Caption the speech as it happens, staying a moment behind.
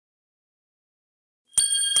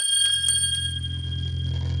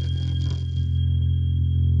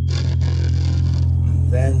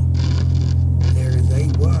then there they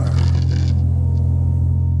were.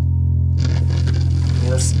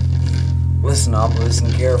 Listen up,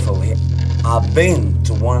 listen carefully. I've been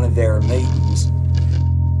to one of their meetings.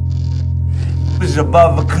 It was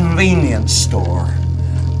above a convenience store.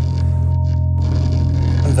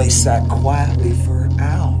 And they sat quietly for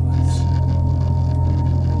hours.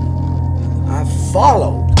 I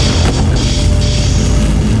followed.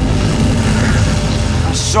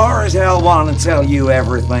 I sure as hell want to tell you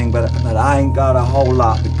everything, but I ain't got a whole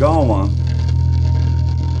lot to go on.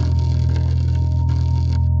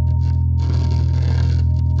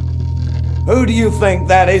 Who do you think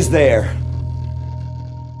that is there?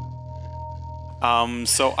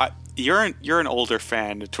 You're an older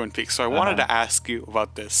fan of Twin Peaks, so I wanted to ask you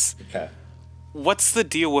about this. Okay. What's the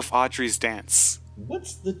deal with Audrey's dance?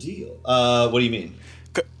 What's the deal? What do you mean?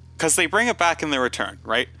 Because they bring it back in the return,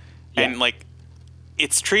 right? Yeah. And like,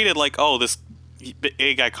 it's treated like, oh, this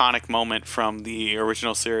big iconic moment from the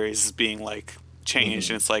original series is being like changed,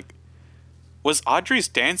 and it's like, was Audrey's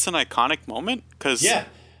dance an iconic moment? Because yeah,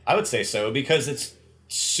 I would say so because it's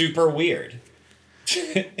super weird.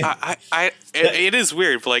 It is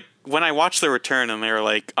weird. But like when I watched the return and they were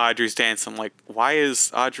like Audrey's dance, I'm like, why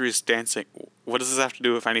is Audrey's dancing? What does this have to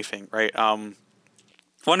do with anything, right?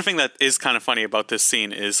 One thing that is kind of funny about this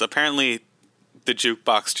scene is apparently the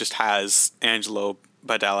jukebox just has Angelo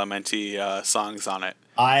Badalamenti songs on it.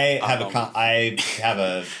 I have a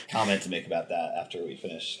comment to make about that after we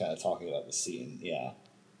finish kind of talking about the scene. Yeah.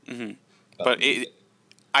 Mm-hmm. But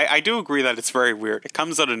I do agree that it's very weird. It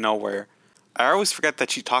comes out of nowhere. I always forget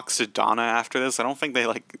that she talks to Donna after this. I don't think they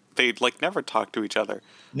never talk to each other.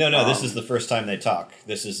 No, this is the first time they talk.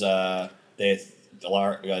 This is Donna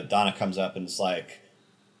comes up and it's like,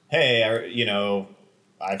 "Hey,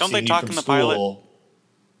 I've don't seen they you talk from in the school."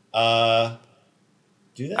 pilot?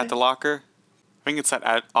 Do they? At the locker? I think it's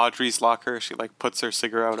at Audrey's locker. She like puts her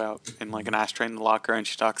cigarette out in like an ashtray in the locker, and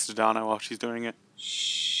she talks to Donna while she's doing it.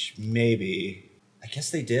 Maybe. I guess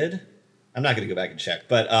they did. I'm not going to go back and check,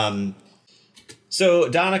 but so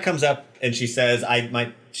Donna comes up and she says,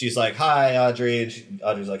 she's like, "Hi, Audrey," and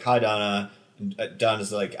Audrey's like, "Hi, Donna." And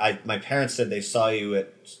Donna's like, "My parents said they saw you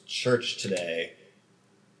at church today.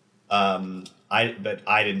 But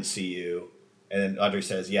I didn't see you." And then Audrey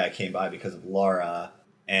says, "Yeah, I came by because of Laura."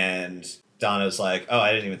 And Donna's like, "Oh,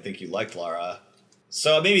 I didn't even think you liked Laura."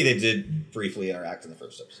 So maybe they did briefly interact in the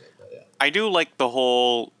first episode. But yeah. I do like the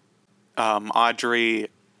whole Audrey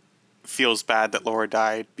feels bad that Laura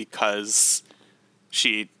died because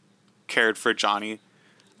she cared for Johnny.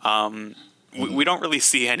 We don't really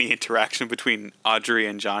see any interaction between Audrey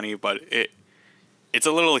and Johnny, but it's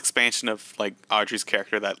a little expansion of like Audrey's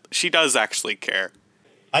character that she does actually care.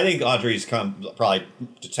 I think Audrey's probably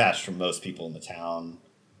detached from most people in the town,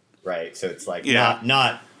 right? So it's like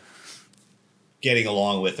not getting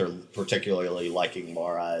along with or particularly liking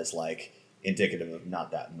Laura is like indicative of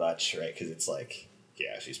not that much, right? Because it's like,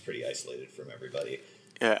 yeah, she's pretty isolated from everybody.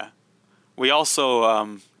 Yeah. We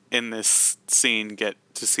also, in this scene, get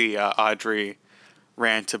to see Audrey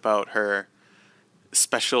rant about her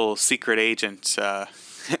special secret agent,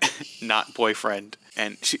 not boyfriend.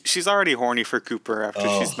 And she's already horny for Cooper after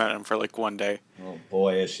she's met him for like one day. Oh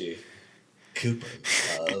boy, is she. Cooper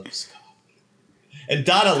loves coffee. And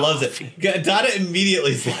Donna loves it. Donna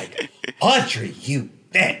immediately is like, "Audrey, you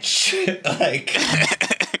bitch." Like,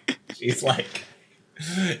 she's like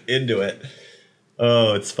into it.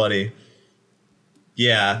 Oh, it's funny.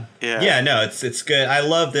 Yeah. No, it's good. I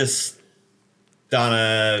love this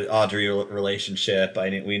Donna Audrey relationship.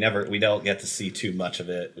 We don't get to see too much of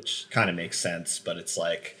it, which kind of makes sense. But it's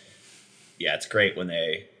like, yeah, it's great when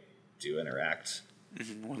they do interact,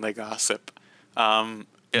 when they gossip.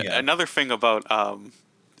 Another thing about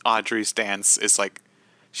Audrey's dance is like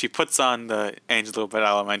she puts on the Angelo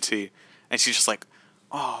Badalamenti, and she's just like,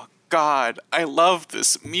 "Oh God, I love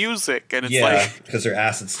this music," and it's like because her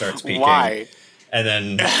acid starts peaking. Why? And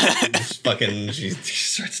then she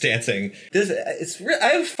starts dancing.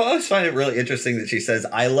 I always find it really interesting that she says,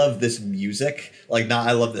 "I love this music," like not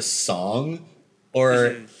 "I love this song."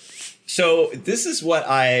 Or so this is what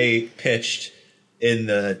I pitched in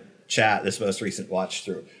the chat this most recent watch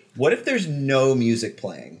through. What if there's no music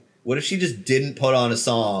playing? What if she just didn't put on a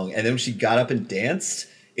song and then when she got up and danced,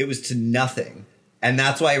 it was to nothing, and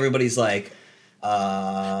that's why everybody's like,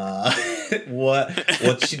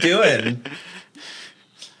 what's she doing?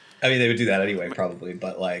 I mean, they would do that anyway, probably,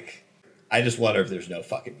 but like, I just wonder if there's no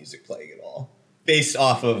fucking music playing at all, based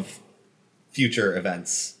off of future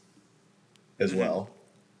events as well.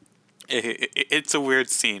 It's a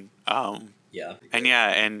weird scene. Yeah,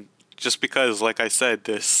 and just because, like I said,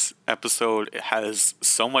 this episode has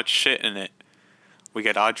so much shit in it. We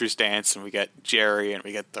get Audrey's dance, and we get Jerry, and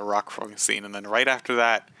we get the rock throwing scene, and then right after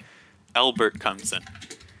that, Albert comes in.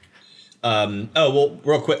 Oh well,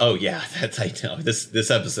 real quick. Oh yeah, that's I know. This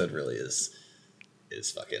episode really is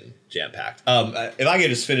fucking jam packed. If I could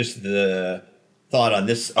just finish the thought on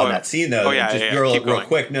that scene though, just real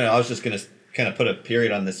quick. No, I was just gonna kind of put a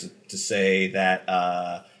period on this to say that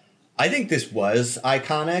I think this was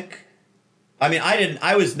iconic. I mean, I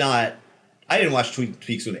didn't watch Twin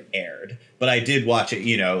Peaks when it aired, but I did watch it,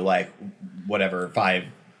 like whatever, 5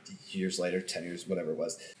 years later, 10 years, whatever it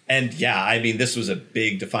was. And yeah, I mean, this was a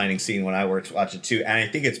big defining scene when I watched it too. And I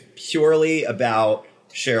think it's purely about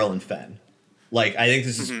Cheryl and Fenn. Like, I think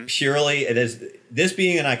this is this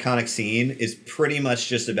being an iconic scene is pretty much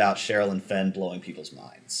just about Cheryl and Fenn blowing people's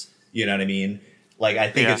minds. You know what I mean? Like,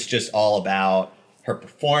 I think it's just all about her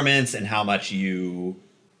performance and how much it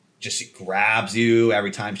grabs you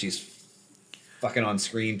every time she's fucking on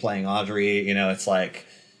screen playing Audrey. It's like,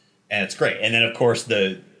 and it's great. And then of course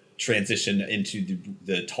the transition into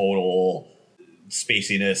the total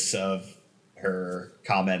spaciness of her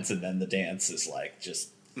comments and then the dance is like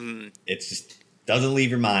it just doesn't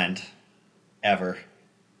leave your mind ever.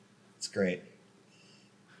 It's great.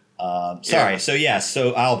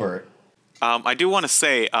 So Albert. I do want to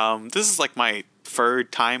say this is like my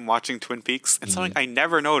third time watching Twin Peaks, and something I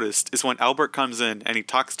never noticed is when Albert comes in and he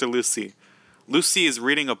talks to Lucy. Lucy is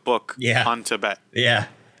reading a book on Tibet. Yeah.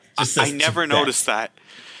 I never noticed that.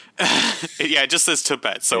 It just says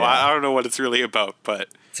Tibet, so I don't know what it's really about, but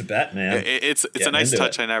Tibet, man. It's a nice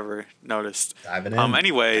touch I never noticed. Diving in.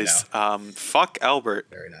 Anyways, fuck Albert.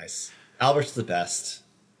 Very nice. Albert's the best.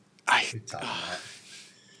 Albert's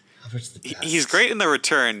the best. He's great in The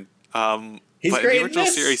Return. He's but great in the original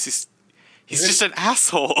series, he's just an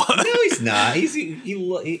asshole. No, he's not.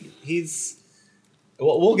 He's.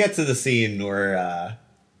 We'll get to the scene where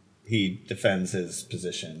he defends his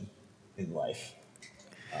position in life.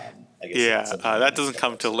 I guess that doesn't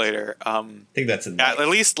come till later. I think that's at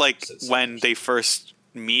least like when they first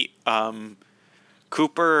meet.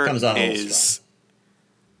 Cooper comes on a little strong.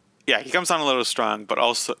 Yeah, he comes on a little strong, but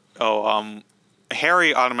also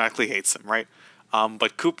Harry automatically hates him, right?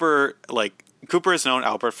 But Cooper has known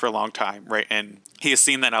Albert for a long time, right? And he has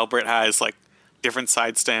seen that Albert has like different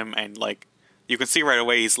sides to him, and like you can see right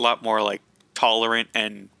away he's a lot more like tolerant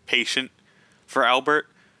and patient for Albert,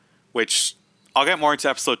 which I'll get more into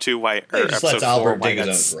episode 2 he just lets Albert dig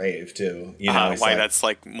his own grave too. Why that's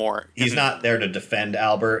like more. He's not there to defend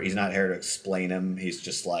Albert. He's not here to explain him. He's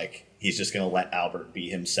just going to let Albert be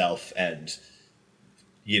himself and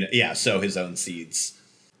sow his own seeds.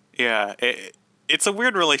 Yeah, it's a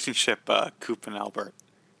weird relationship, Coop and Albert.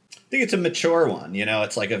 I think it's a mature one.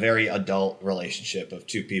 It's like a very adult relationship of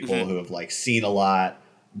two people who have like seen a lot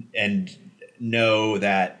and know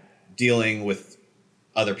that dealing with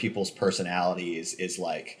other people's personalities is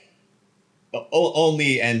like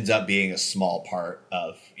only ends up being a small part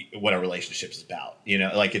of what a relationship is about.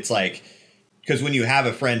 Like it's like, because when you have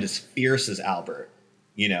a friend as fierce as Albert,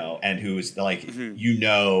 and who's like,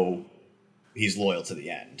 he's loyal to the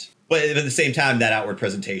end. But at the same time, that outward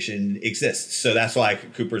presentation exists. So that's why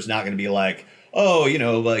Cooper's not going to be like,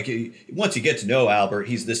 like once you get to know Albert,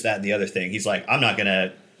 he's this, that, and the other thing. He's like, I'm not going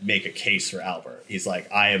to make a case for Albert. He's like,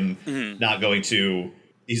 I am not going to.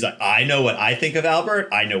 He's like, I know what I think of Albert.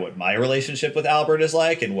 I know what my relationship with Albert is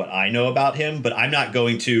like and what I know about him. But I'm not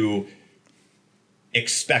going to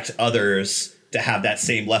expect others to have that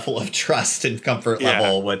same level of trust and comfort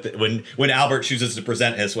level when Albert chooses to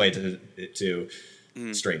present his way to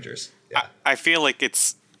strangers. Yeah. I feel like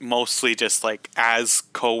it's mostly just like as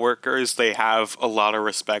coworkers, they have a lot of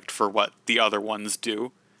respect for what the other ones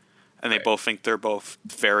do, and they both think they're both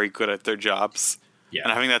very good at their jobs. Yeah,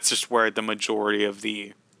 and I think that's just where the majority of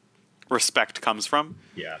the respect comes from.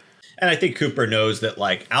 Yeah, and I think Cooper knows that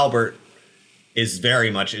like Albert is very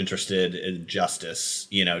much interested in justice,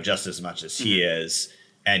 just as much as he is,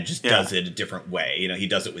 and just does it a different way. He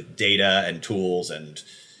does it with data and tools and,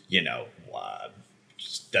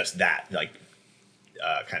 just does that like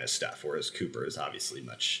kind of stuff. Whereas Cooper is obviously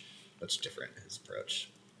much different in his approach.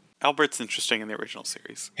 Albert's interesting in the original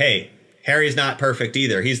series. Hey, Harry's not perfect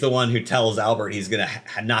either. He's the one who tells Albert he's going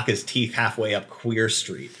to knock his teeth halfway up Queer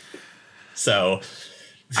Street. So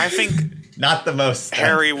I think not the most.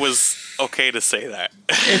 Harry was okay to say that.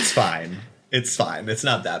 It's fine. It's fine. It's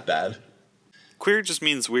not that bad. Queer just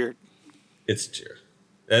means weird. It's true.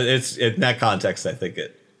 It's in that context. I think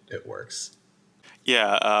it works.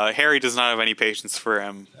 Yeah. Harry does not have any patience for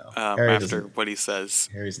him after what he says.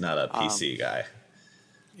 Harry's not a PC guy.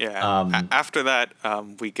 Yeah. After that,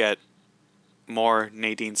 we get more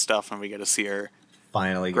Nadine stuff, and we get to see her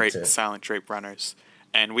Finally, great get to silent drape runners.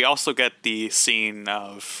 And we also get the scene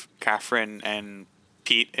of Catherine and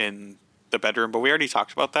Pete in the bedroom, but we already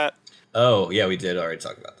talked about that. Oh, yeah, we did already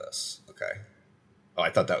talk about this. Okay. Oh, I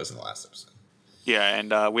thought that was in the last episode. Yeah,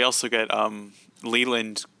 and we also get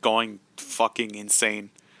Leland going fucking insane.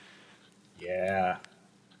 Yeah.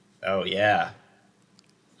 Oh, yeah.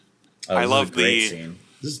 Oh, I this is love a great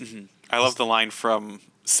the- scene. I love the line from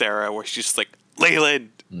Sarah where she's just like,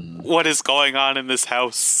 Leland, what is going on in this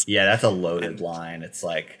house? Yeah, that's a loaded line. It's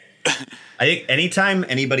like, I think anytime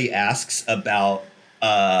anybody asks about,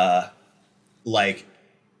 like,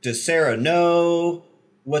 does Sarah know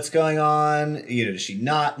what's going on? You know, does she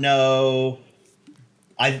not know?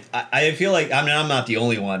 I feel like, I mean, I'm not the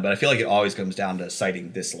only one, but I feel like it always comes down to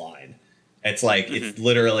citing this line. It's like, it's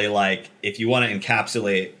literally like, if you want to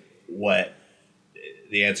encapsulate what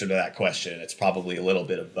the answer to that question, it's probably a little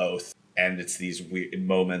bit of both. And it's these weird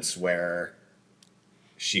moments where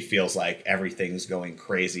she feels like everything's going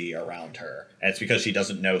crazy around her. And it's because she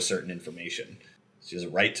doesn't know certain information. She has a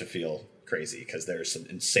right to feel crazy because there's some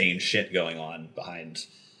insane shit going on behind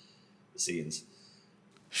the scenes.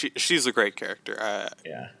 She's a great character.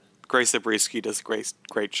 Yeah. Grace Zabriskie does a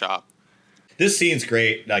great job. This scene's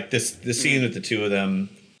great. Like this scene with the two of them.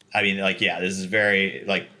 I mean, like, yeah, this is very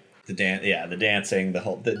like the dancing,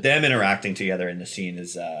 them interacting together in the scene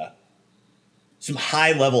is some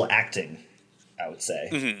high level acting, I would say.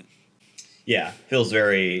 Mm-hmm. Yeah, feels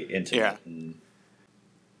very intimate Yeah. and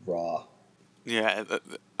raw. Yeah,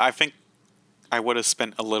 I think I would have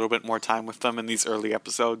spent a little bit more time with them in these early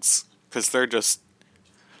episodes because they're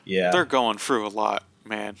going through a lot,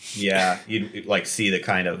 man. Yeah, you like see the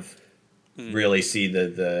kind of really see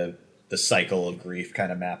the cycle of grief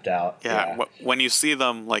kind of mapped out. Yeah, when you see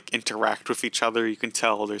them like interact with each other, you can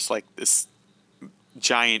tell there's like this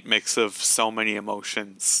giant mix of so many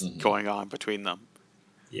emotions going on between them.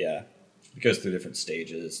 Yeah, it goes through different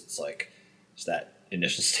stages. It's like it's that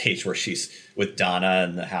initial stage where she's with Donna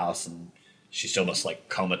in the house and she's almost like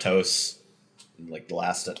comatose in like the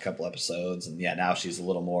last couple episodes, and yeah, now she's a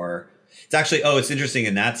little more. It's actually it's interesting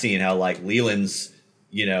in that scene how like Leland's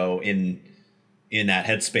in that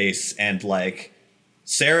headspace, and like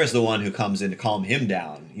Sarah's the one who comes in to calm him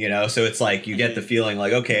down, so it's like you get the feeling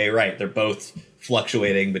like, okay, right, they're both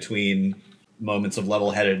fluctuating between moments of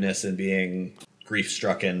level-headedness and being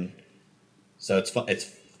grief-stricken. So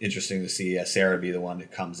it's interesting to see Sarah be the one who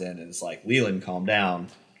comes in and is like, Leland, calm down.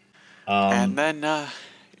 And then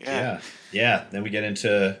yeah, then we get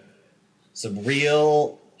into some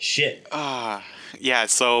real shit. Yeah,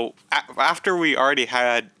 so after we already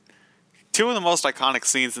had two of the most iconic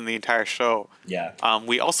scenes in the entire show,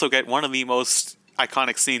 we also get one of the most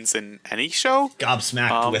iconic scenes in any show.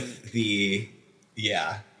 Gobsmacked with the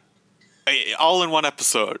all in one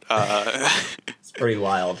episode. It's pretty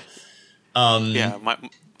wild.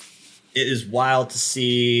 It is wild to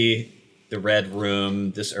see the Red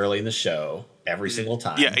Room this early in the show every single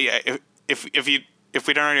time. Yeah. If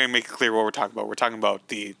we don't already make it clear what we're talking about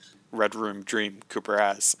the Red Room dream Cooper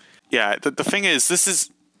has. Yeah, the thing is, this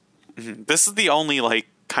is the only like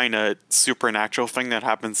kind of supernatural thing that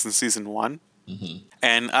happens in season 1.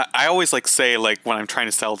 And I always like say like when I'm trying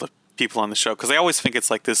to sell the people on the show, because I always think it's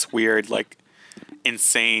like this weird like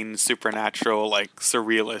insane supernatural like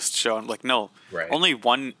surrealist show. I'm like, no, only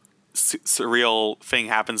one surreal thing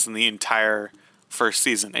happens in the entire first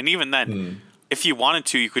season, and even then, if you wanted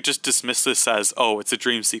to, you could just dismiss this as it's a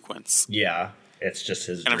dream sequence. Yeah, it's just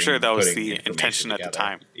his. And I'm sure that was the intention at the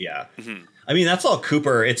time. Yeah. I mean, that's all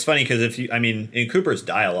Cooper. It's funny because in Cooper's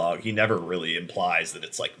dialogue, he never really implies that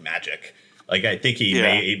it's like magic. Like, I think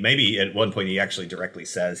maybe at one point he actually directly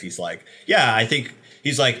says, he's like, yeah, I think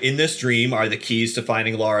he's like, in this dream are the keys to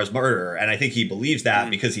finding Laura's murder. And I think he believes that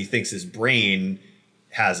because he thinks his brain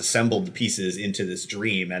has assembled the pieces into this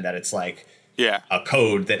dream, and that it's like a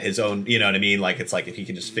code that his own, you know what I mean? Like, it's like if he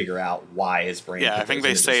can just figure out why his brain. Yeah, I think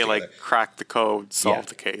they say like crack the code, solve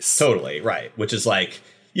the case. Totally, right. Which is like,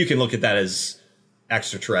 you can look at that as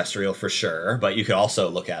extraterrestrial for sure, but you could also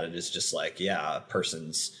look at it as just like, a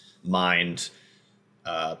person's mind.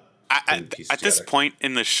 At this point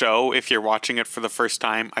in the show, if you're watching it for the first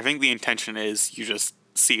time, I think the intention is you just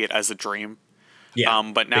see it as a dream. Yeah.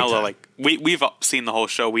 But now like we've seen the whole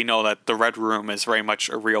show, we know that the Red Room is very much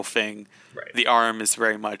a real thing. Right. The Arm is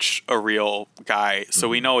very much a real guy, so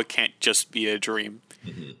we know it can't just be a dream.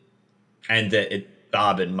 And that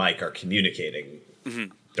Bob and Mike are communicating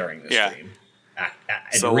during this dream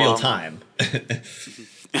in real time,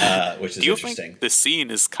 which is interesting. Think the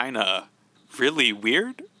scene is kind of really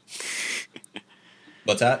weird?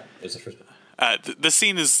 What's that? What's the first one? The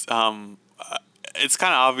scene is it's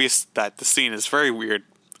kind of obvious that the scene is very weird.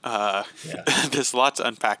 Yeah. There's a lot to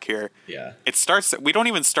unpack here. Yeah. It starts. We don't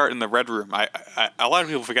even start in the Red Room. A lot of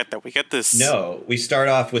people forget that we get this. No, we start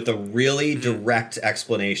off with a really direct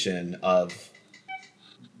explanation of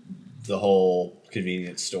the whole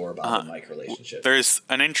convenience store Bob and Mike relationship. There's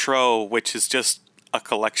an intro which is just a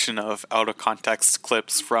collection of out of context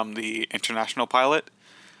clips from the international pilot.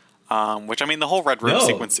 Which, I mean, the whole Red Room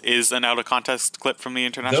sequence is an out of context clip from the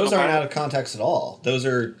international Those aren't pilot. out of context at all.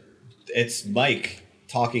 It's Mike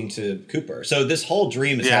talking to Cooper. So this whole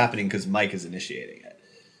dream is happening because Mike is initiating it.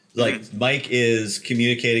 Like, Mike is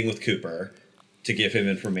communicating with Cooper to give him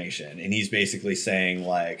information. And he's basically saying,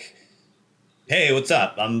 like, hey, what's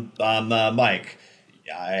up? I'm Mike.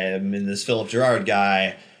 I'm in this Philip Gerard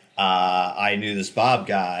guy. I knew this Bob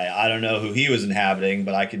guy. I don't know who he was inhabiting,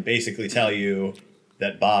 but I can basically tell you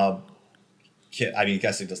that Bob... I mean, I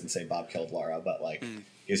guess it doesn't say Bob killed Laura, but, like, I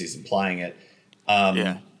guess he's implying it.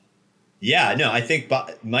 Yeah, no, I think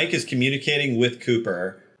Mike is communicating with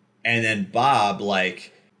Cooper, and then Bob,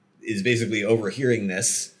 like, is basically overhearing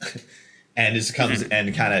this, and just comes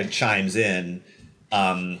and kind of chimes in,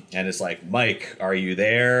 and it's like, Mike, are you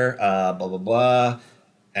there? Blah, blah, blah.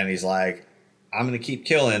 And he's like, I'm going to keep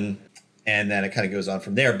killing, and then it kind of goes on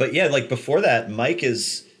from there. But yeah, like, before that, Mike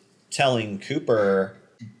is telling Cooper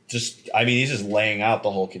he's just laying out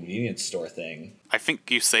the whole convenience store thing. I think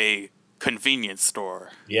you say convenience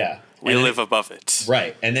store. Yeah. We live above it.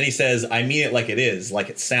 Right. And then he says, I mean it like it is, like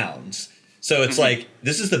it sounds. So it's like,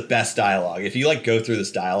 this is the best dialogue. If you like go through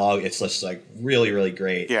this dialogue, it's just like really, really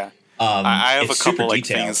great. Yeah. I have a couple like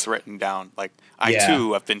detailed. things written down. Like, I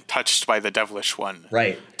too have been touched by the devilish one.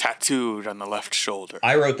 Right. Tattooed on the left shoulder.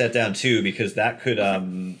 I wrote that down too, because that could, I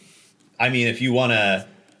mean, if you want to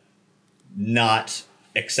not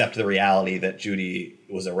accept the reality that Judy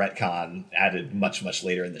was a retcon added much, much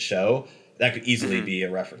later in the show, that could easily be a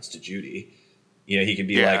reference to Judy. You know, he could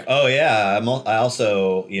be like, oh yeah, I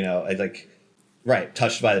also, you know,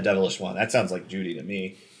 touched by the devilish one. That sounds like Judy to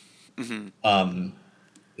me.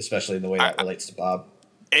 Especially in the way that relates to Bob.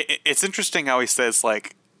 It's interesting how he says,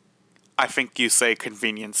 like, I think you say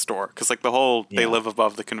convenience store. Because, like, the whole they live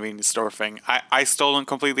above the convenience store thing, I still don't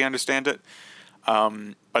completely understand it.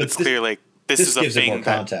 But it's clear, like, this is a gives thing it more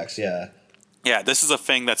context, Yeah, this is a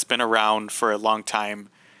thing that's been around for a long time,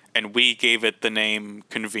 and we gave it the name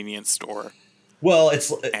convenience store. Well,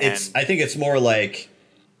 it's I think it's more like,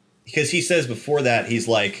 because he says before that, he's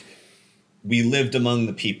like, we lived among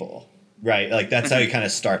the people, right? Like, that's how he kind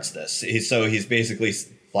of starts this. He's basically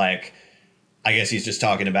like, I guess he's just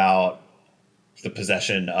talking about the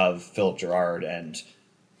possession of Philip Gerard and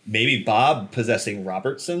maybe Bob possessing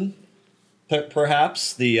Robertson,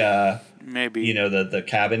 perhaps maybe, you know, the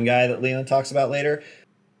cabin guy that Leon talks about later.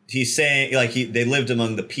 He's saying, like, they lived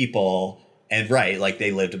among the people, and like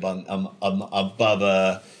they lived above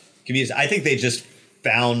a community. I think they just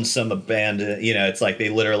found some abandoned, you know, it's like they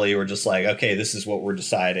literally were just like, okay, this is what we're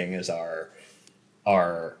deciding is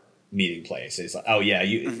our meeting place. It's like, oh yeah,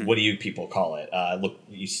 what do you people call it? Look,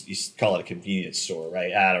 you call it a convenience store,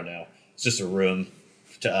 right? I don't know. It's just a room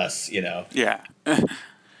to us, you know. Yeah.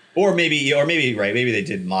 Or maybe right. Maybe they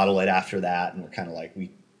did model it after that, and we're kind of like, we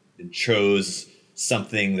chose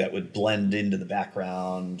something that would blend into the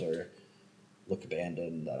background or look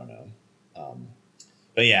abandoned. I don't know.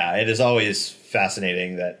 But yeah, it is always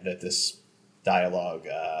fascinating that this dialogue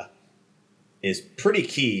is pretty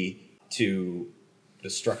key to the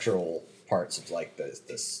structural parts of, like,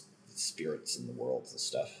 the spirits in the world and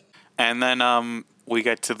stuff. And then we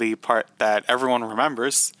get to the part that everyone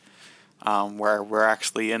remembers, where we're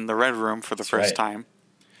actually in the Red Room for the first time.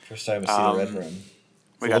 First time we see the Red Room.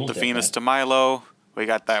 We got the Venus de Milo. We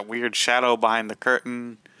got that weird shadow behind the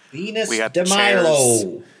curtain. Venus we got de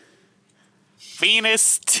Milo.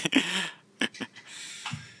 Venus.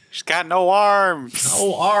 She's got no arms.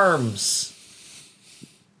 No arms.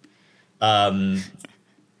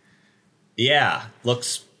 Yeah,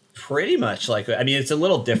 looks pretty much like, I mean, it's a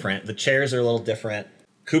little different. The chairs are a little different.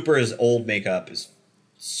 Cooper's old makeup is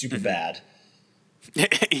super bad.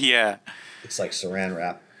 Yeah. It's like saran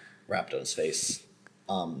wrap wrapped on his face.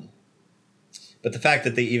 But the fact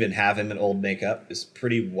that they even have him in old makeup is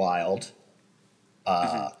pretty wild,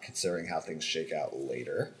 considering how things shake out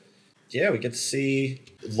later. Yeah, we get to see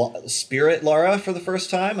Spirit Laura for the first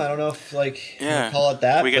time. I don't know if, like, you call it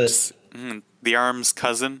that. We get the Arm's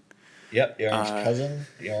cousin. Yep, the Arm's cousin,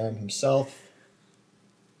 the Arm himself.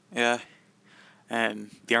 Yeah.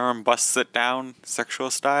 And the Arm busts it down,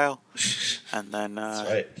 sexual style. And then... That's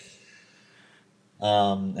right.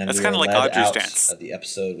 And that's kind of like Audrey's dance. Of the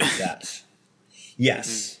episode with that.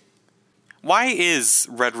 Yes. Why is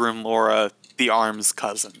Red Room Laura the Arm's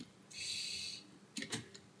cousin?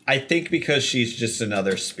 I think because she's just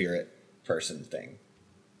another spirit person thing.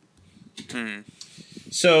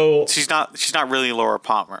 So She's not really Laura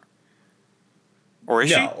Palmer. Or is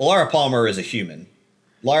she? no, Laura Palmer is a human.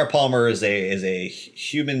 Laura Palmer is a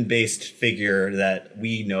human-based figure that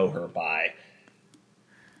we know her by.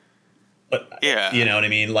 But Yeah. you know what I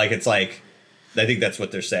mean? Like it's like I think that's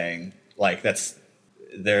what they're saying. Like that's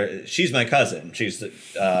she's my cousin. She's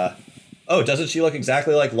oh, doesn't she look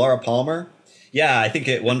exactly like Laura Palmer? Yeah, I think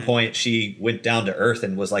at one point she went down to Earth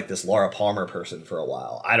and was like this Laura Palmer person for a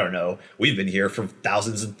while. I don't know. We've been here for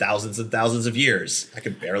thousands and thousands and thousands of years. I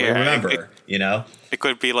can barely Yeah, remember, you know? It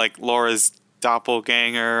could be like Laura's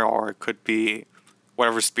doppelganger, or it could be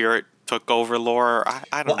whatever spirit took over Laura.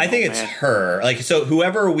 I don't know. Well, I think it's man. her. Like, so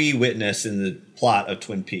whoever we witness in the plot of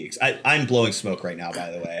Twin Peaks, I'm blowing smoke right now, by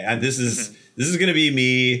the way. And this is going to be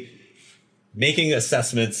me making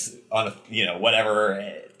assessments on,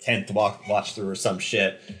 whatever 10th watch through or some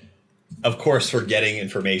shit. Of course, forgetting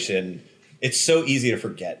information. It's so easy to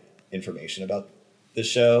forget information about this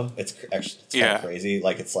show. It's kind of crazy.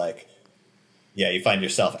 Like, it's like, yeah, you find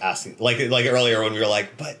yourself asking, like earlier when we were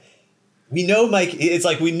like, but we know Mike. It's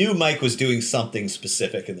like we knew Mike was doing something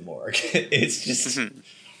specific in the morgue. It's just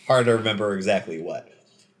hard to remember exactly what.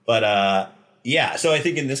 But yeah, so I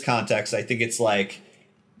think in this context, I think it's like,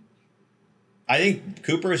 I think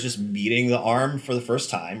Cooper is just meeting the Arm for the first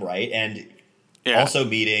time, right? And also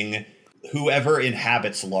meeting whoever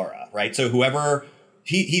inhabits Laura, right? So whoever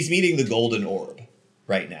he's meeting the Golden Orb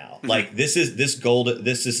right now. Like this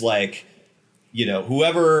is like,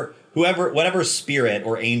 whatever spirit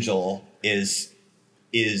or angel is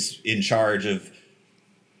in charge of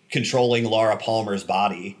controlling Laura Palmer's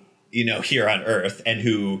body, here on Earth, and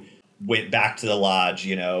who went back to the lodge,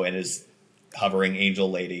 and is hovering angel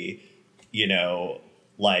lady,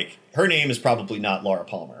 like her name is probably not Laura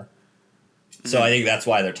Palmer. So I think that's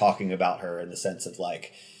why they're talking about her in the sense of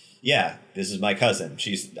like, yeah, this is my cousin.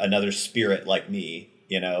 She's another spirit like me,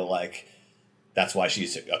 like that's why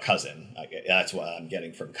she's a cousin. That's what I'm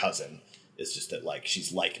getting from cousin. It's just that like,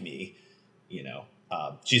 she's like me,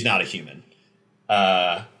 she's not a human.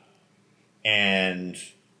 And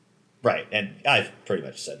right. And I've pretty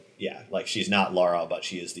much said, yeah, like she's not Laura, but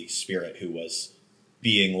she is the spirit who was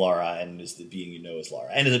being Laura and is the being as Laura,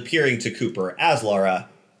 and is appearing to Cooper as Laura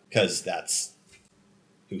because that's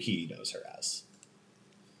who he knows her as.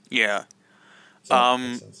 Yeah.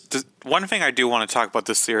 So One thing I do want to talk about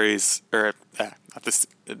this series, or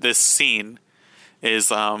this scene,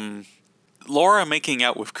 is Laura making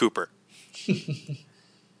out with Cooper.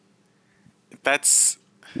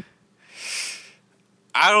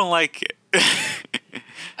 I don't like it.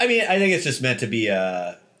 I mean, I think it's just meant to be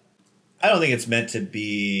I don't think it's meant to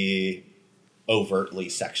be overtly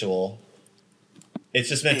sexual. It's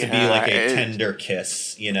just meant to be like a tender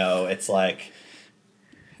kiss, It's like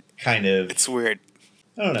kind of... It's weird.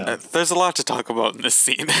 I don't know. There's a lot to talk about in this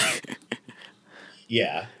scene.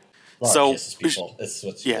 Yeah. A lot of kisses people. It's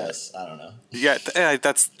what she does. I don't know. Yeah,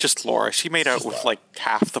 that's just Laura. She made out with Laura. like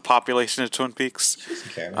half the population of Twin Peaks. She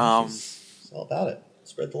doesn't care, man. She's all about it.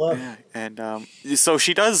 Spread the love. Yeah, and so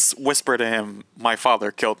she does whisper to him, "My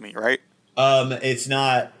father killed me," right? It's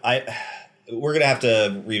not. We're gonna have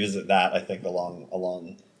to revisit that. I think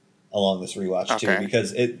along this rewatch too,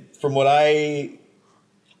 because from what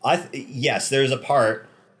yes, there's a part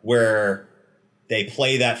where they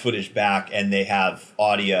play that footage back and they have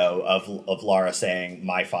audio of Laura saying,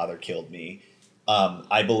 "My father killed me."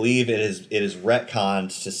 I believe it is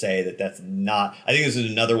retconned to say that that's not. I think this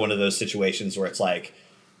is another one of those situations where it's like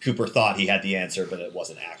Cooper thought he had the answer, but it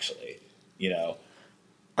wasn't actually.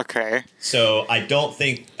 Okay. So I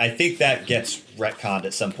think that gets retconned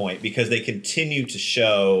at some point because they continue to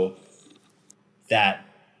show that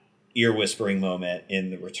ear whispering moment in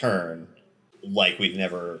The Return like we've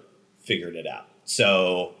never figured it out.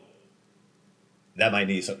 So that might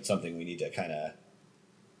be something we need to kind of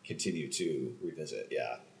continue to revisit.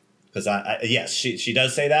 Yeah. Because yes, she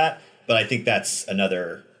does say that, but I think that's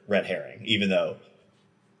another red herring, even though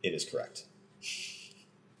it is correct.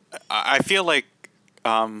 I feel like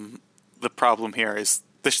the problem here is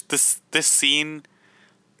this scene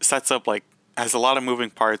sets up like has a lot of moving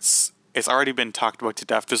parts. It's already been talked about to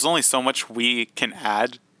death. There's only so much we can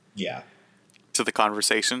add to the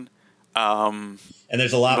conversation. And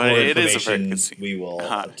there's a lot more information we will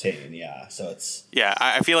Uh-huh. obtain. Yeah. So it's... Yeah,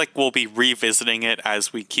 I feel like we'll be revisiting it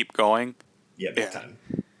as we keep going. Yeah, big time.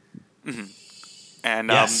 Mm-hmm. And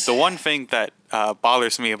the one thing that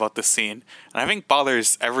bothers me about this scene, and I think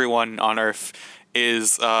bothers everyone on Earth,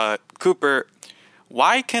 is Cooper,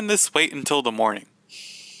 why can this wait until the morning?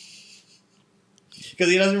 Because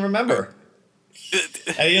he doesn't remember.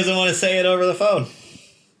 And he doesn't want to say it over the phone.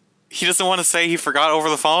 He doesn't want to say he forgot over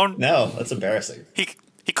the phone? No, that's embarrassing. He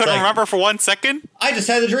couldn't remember for 1 second? I just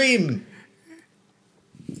had a dream.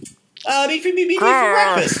 Meet for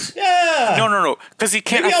breakfast. Yeah. No. Because he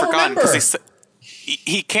can't Maybe have I'll forgotten. remember.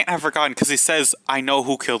 He can't have forgotten because he says, I know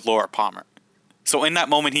who killed Laura Palmer. So in that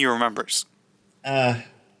moment, he remembers. I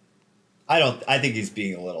think he's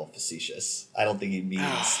being a little facetious. I don't think he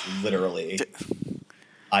means literally.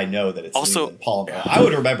 I know that it's also Leland Palmer. I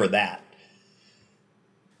would remember that.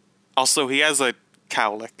 Also, he has a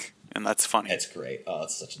cowlick, and that's funny. It's great. Oh,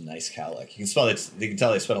 it's such a nice cowlick. You can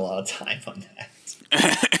tell they spent a lot of time on that.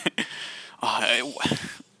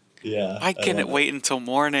 Yeah. Why can't it wait until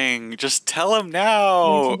morning? Just tell him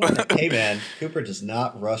now. Hey, man, Cooper does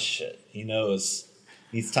not rush shit. He knows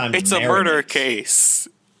he's time to It's marinate. a murder case.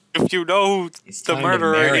 If you know the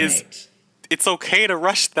murderer is, it's okay to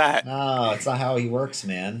rush that. No, it's not how he works,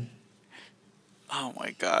 man. Oh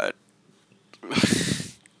my god.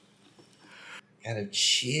 Gotta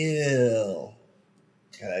chill.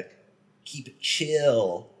 Gotta keep it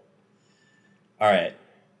chill. All right.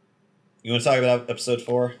 You want to talk about episode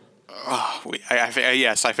 4?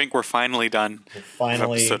 Yes, I think we're finally done. We're finally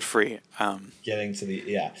with episode 3. Getting to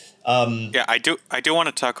the I do want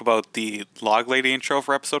to talk about the Log Lady intro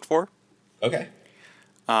for episode 4. Okay.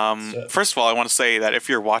 First of all, I want to say that if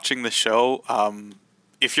you're watching the show,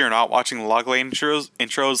 if you're not watching the Log Lady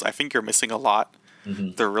intros, I think you're missing a lot.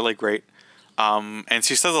 Mm-hmm. They're really great. And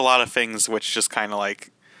she says a lot of things which just kind of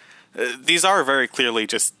like, these are very clearly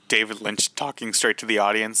just David Lynch talking straight to the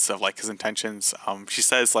audience of like his intentions. She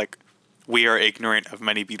says like, we are ignorant of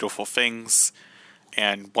many beautiful things,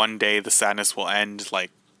 and one day the sadness will end.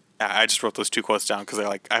 Like, I just wrote those 2 quotes down because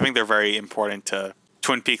I think they're very important to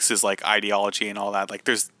Twin Peaks' like ideology and all that. Like,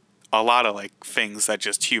 there's a lot of like things that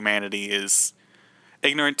just humanity is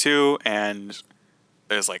ignorant to, and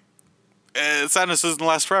there's like, sadness doesn't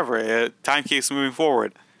last forever. Time keeps moving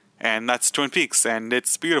forward. And that's Twin Peaks, and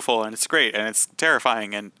it's beautiful, and it's great, and it's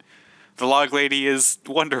terrifying, and the Log Lady is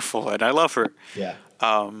wonderful, and I love her. Yeah.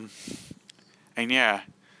 And yeah.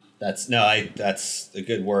 That's a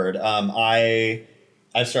good word. I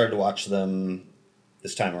started to watch them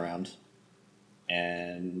this time around,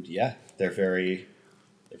 and yeah, they're very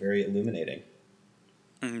illuminating.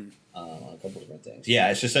 Mm-hmm. On a couple different things.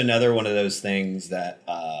 Yeah, it's just another one of those things that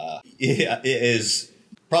it is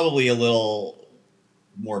probably a little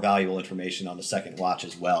more valuable information on the second watch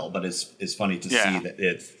as well, but it's funny to see that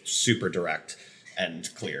it's super direct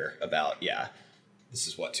and clear about, this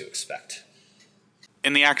is what to expect.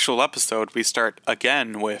 In the actual episode, we start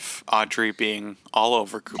again with Audrey being all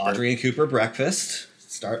over Cooper. Audrey and Cooper breakfast,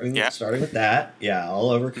 starting with that. Yeah, all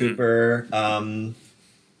over Cooper.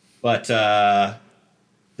 But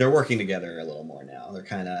they're working together a little more now. They're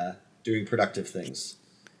kind of doing productive things.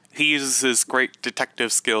 He uses his great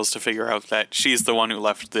detective skills to figure out that she's the one who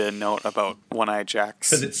left the note about One-Eyed Jacks.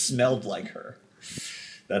 Because it smelled like her.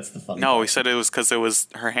 That's the funny No, part. he said it was because it was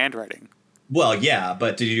her handwriting. Well, yeah,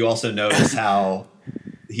 but did you also notice how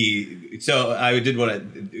so I did want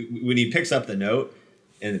to, when he picks up the note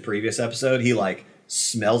in the previous episode, he like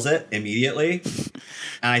smells it immediately.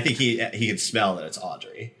 And I think he can smell that it's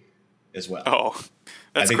Audrey as well. Oh,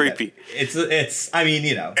 that's creepy. It's I mean,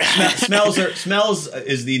 you know, smells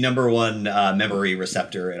is the number one memory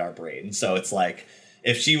receptor in our brain. So it's like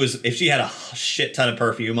if she had a shit ton of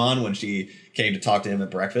perfume on when she came to talk to him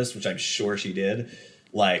at breakfast, which I'm sure she did,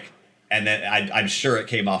 like, and then I'm sure it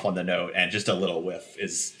came off on the note, and just a little whiff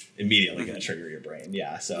is immediately going to trigger your brain.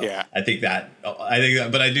 Yeah. So yeah. I think that, but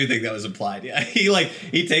I do think that was implied. Yeah. He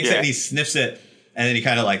takes it and he sniffs it, and then he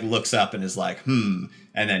kind of like looks up and is like, and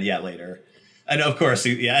then later. And of course,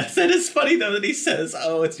 it's funny though that he says,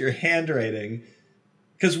 "Oh, it's your handwriting,"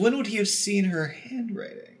 because when would he have seen her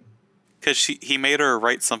handwriting? Because he made her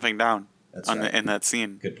write something down in that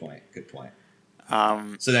scene. Good point.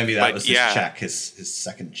 So maybe that was his check, his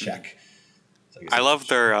second check. So I love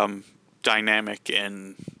their dynamic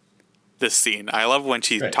in this scene. I love when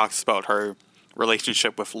she talks about her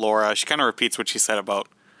relationship with Laura. She kind of repeats what she said about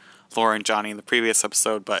Laura and Johnny in the previous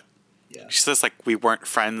episode, but she says, like, we weren't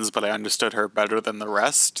friends, but I understood her better than the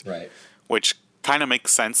rest. Right. Which kind of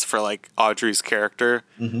makes sense for, like, Audrey's character.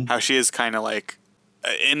 Mm-hmm. How she is kind of, like,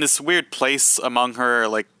 in this weird place among her,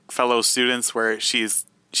 like, fellow students where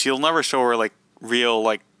she'll never show her, like, real,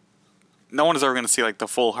 like, no one is ever going to see, like, the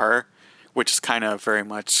full her, which is kind of very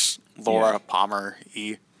much Laura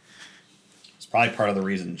Palmer-y. It's probably part of the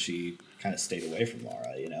reason she kind of stayed away from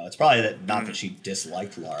Laura, you know? It's probably not that she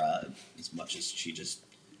disliked Laura as much as she just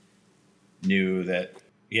knew that,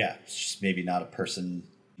 yeah, it's just maybe not a person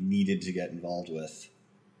needed to get involved with,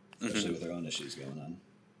 especially with their own issues going on.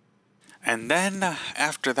 And then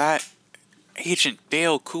after that, Agent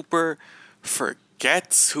Dale Cooper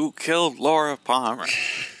forgets who killed Laura Palmer.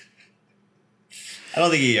 I don't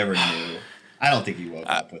think he ever knew. I don't think he woke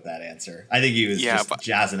up with that answer. I think he was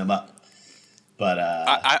jazzing him up. But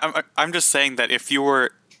I'm just saying that if you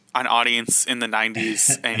were an audience in the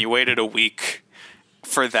 90s and you waited a week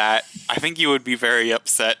for that, I think you would be very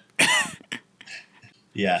upset.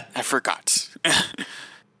 Yeah. I forgot.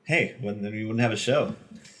 Hey, then we wouldn't have a show.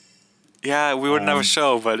 Yeah, we wouldn't have a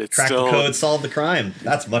show, but it's crack still... the code, solve the crime.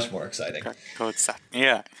 That's much more exciting. Crack the code,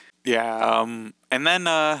 yeah. Yeah, and then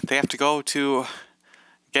they have to go to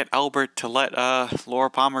get Albert to let Laura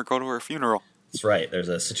Palmer go to her funeral. That's right. There's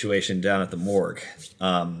a situation down at the morgue.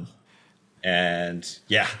 And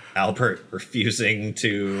yeah, Albert refusing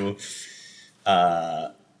to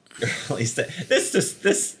at least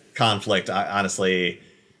this conflict, honestly,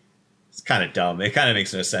 it's kind of dumb. It kind of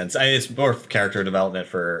makes no sense. I mean, it's more character development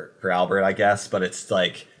for Albert, I guess, but it's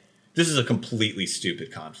like, this is a completely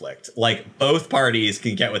stupid conflict. Like, both parties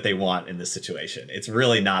can get what they want in this situation. It's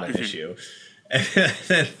really not an issue. And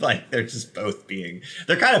then, like, they're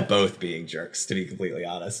kind of both being jerks, to be completely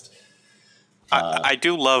honest. I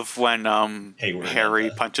do love when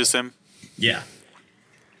Harry punches him. Yeah.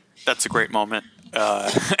 That's a great moment.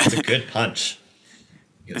 It's a good punch.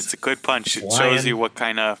 It's a good punch. It shows you what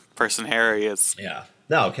kind of person Harry is. Yeah.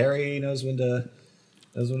 No, Harry knows when to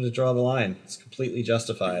draw the line. It's completely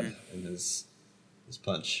justified in his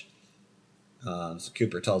punch. So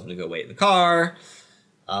Cooper tells him to go wait in the car.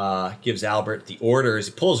 Gives Albert the orders.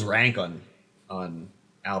 He pulls rank on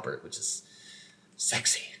Albert, which is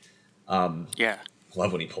sexy. Yeah.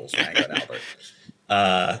 Love when he pulls rank on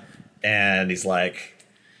Albert. And he's like,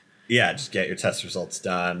 yeah, just get your test results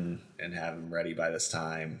done and have them ready by this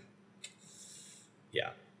time.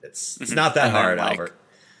 Yeah, it's not that hard, Albert.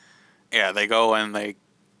 Yeah, they go and they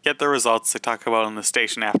get the results. They talk about in the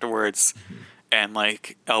station afterwards. And,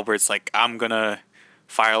 like, Albert's like, I'm going to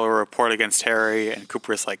file a report against Harry. And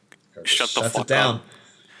Cooper's like, shut the fuck down. up.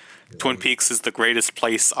 Twin Peaks is the greatest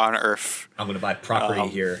place on Earth. I'm going to buy property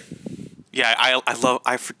here. Yeah,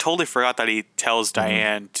 I totally forgot that he tells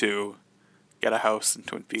Diane to get a house in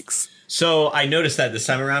Twin Peaks. So I noticed that this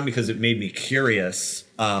time around because it made me curious.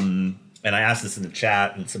 And I asked this in the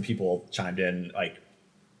chat and some people chimed in. Like,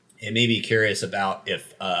 it made me curious about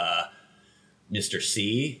if Mr.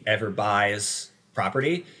 C ever buys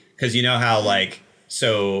property. Because you know how, like,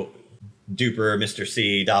 so Duper, Mr.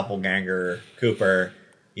 C, Doppelganger, Cooper,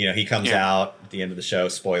 you know, he comes out at the end of the show,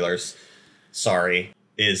 spoilers, sorry,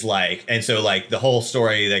 is like, and so like the whole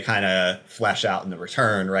story they kind of flesh out in the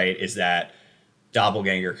return, right, is that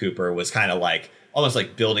Doppelganger Cooper was kind of like almost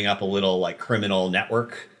like building up a little like criminal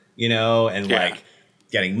network, you know, and like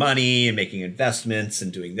getting money and making investments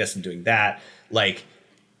and doing this and doing that. Like,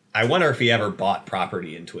 I wonder if he ever bought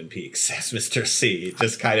property in Twin Peaks as Mr. C,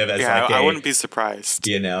 just kind of as like I wouldn't be surprised.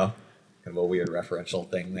 You know, kind of a weird referential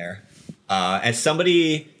thing there. And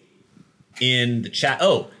somebody in the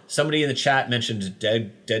chat, mentioned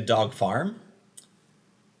Dead Dog Farm,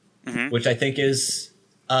 which I think is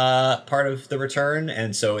part of the return.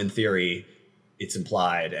 And so in theory, it's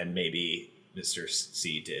implied, and maybe Mr.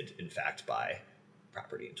 C did in fact buy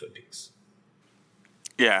property in Twin Peaks.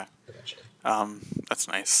 Yeah. That's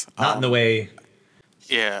nice. Not in the way.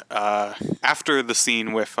 Yeah. After the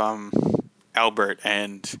scene with Albert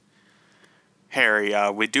and Harry,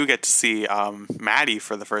 we do get to see Maddie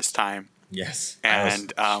for the first time. Yes.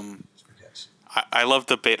 And I love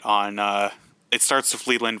the bit on it starts with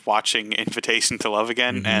Leland watching Invitation to Love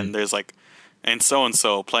Again, and there's like, and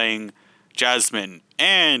so playing Jasmine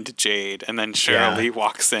and Jade, and then Cheryl Lee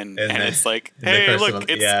walks in, and it's like, hey, look,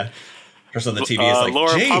 it's person on the TV is like,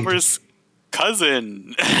 Laura Jade. Palmer's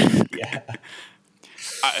cousin.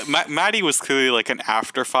 Maddie was clearly like an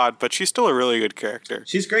afterthought, but she's still a really good character.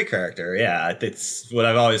 She's a great character, yeah. It's what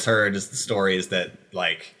I've always heard is the stories that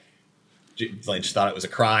like Lynch thought it was a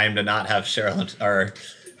crime to not have Cheryl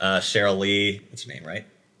Lee. That's her name, right?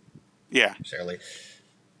 Yeah, Cheryl Lee.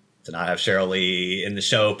 To not have Cheryl Lee in the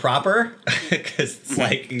show proper, because it's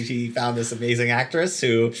like she found this amazing actress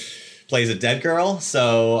who plays a dead girl.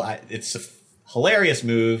 So it's a hilarious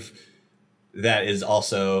move that is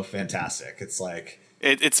also fantastic. It's like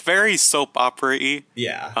it's very soap opera-y.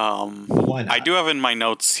 Yeah. Why not? I do have in my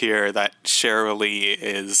notes here that Cheryl Lee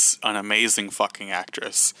is an amazing fucking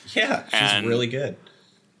actress. Yeah, she's really good.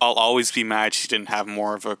 I'll always be mad she didn't have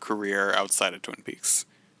more of a career outside of Twin Peaks.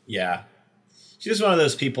 Yeah. She's one of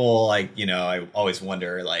those people, like, you know, I always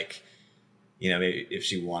wonder, like, maybe if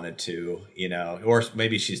she wanted to, or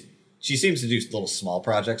maybe she seems to do little small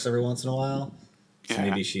projects every once in a while. So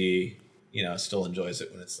maybe she, still enjoys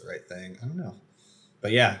it when it's the right thing. I don't know.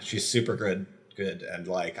 But yeah, she's super good. And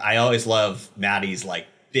like, I always love Maddie's like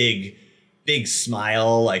big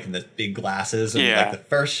smile, like in the big glasses. And like the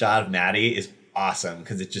first shot of Maddie is awesome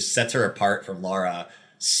because it just sets her apart from Laura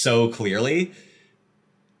so clearly.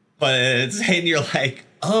 But and you're like,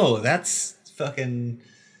 oh, that's fucking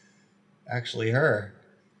actually her.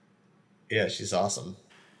 Yeah, she's awesome.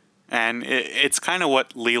 And it's kind of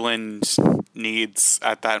what Leland needs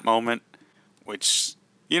at that moment, which,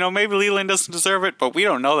 maybe Leland doesn't deserve it, but we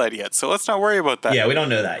don't know that yet. So let's not worry about that. Yeah, we don't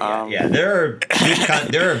know that yet. Yeah,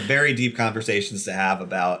 there are very deep conversations to have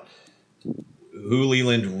about who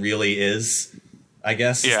Leland really is, I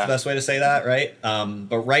guess is the best way to say that, right?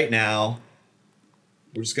 But right now,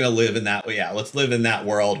 we're just going to live in that. Yeah, let's live in that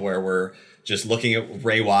world where we're just looking at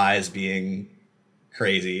Ray Wise being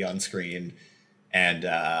crazy on screen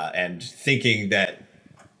and thinking that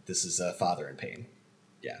this is a father in pain.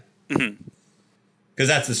 Yeah. Because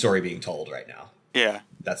that's the story being told right now. Yeah.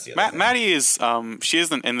 That's the other thing. Maddie is, she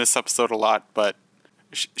isn't in this episode a lot, but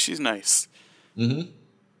she's nice. Mm-hmm.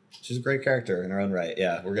 She's a great character in her own right.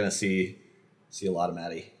 Yeah, we're going to see a lot of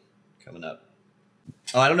Maddie coming up.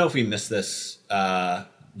 Oh, I don't know if we missed this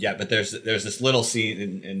yet, but there's this little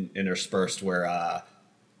scene interspersed where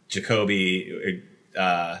Jacoby,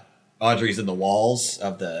 Audrey's in the walls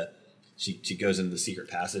of the. She goes into the secret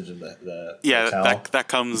passage of the hotel. that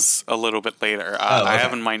comes a little bit later. Okay. I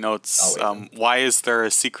have in my notes. Why is there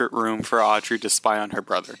a secret room for Audrey to spy on her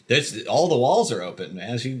brother? All the walls are open,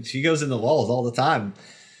 man. She goes in the walls all the time.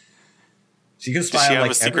 She can spy Does she on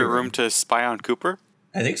have a secret room to spy on Cooper?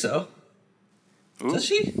 I think so. Ooh. Does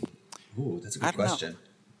she? Ooh, that's a good question.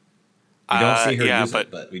 Know. We don't see her use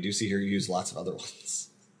it, but we do see her use lots of other ones.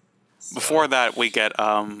 So. Before that, we get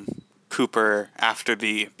Cooper, after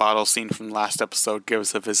the bottle scene from last episode,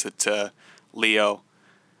 gives a visit to Leo.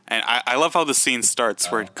 And I love how the scene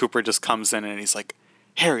starts where Cooper just comes in and he's like,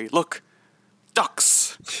 Harry, look,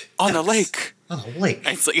 ducks on the lake. On a lake.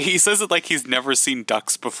 It's like, he says it like he's never seen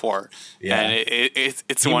ducks before. Yeah. And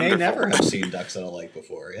it's wonderful. He may never have seen ducks on a lake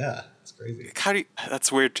before. Yeah. It's crazy.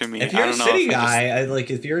 That's weird to me. If you're a city guy,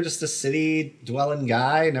 if you're just a city dwelling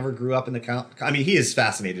guy, never grew up in the I mean, he is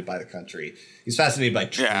fascinated by the country. He's fascinated by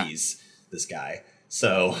trees, this guy.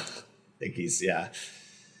 So I think he's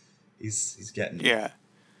getting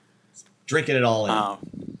drinking it all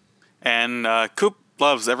in. And Coop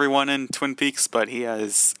loves everyone in Twin Peaks, but he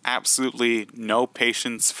has absolutely no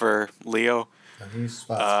patience for Leo. He's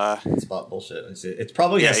spot bullshit. It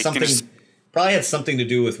probably has something. Probably had something to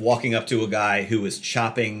do with walking up to a guy who was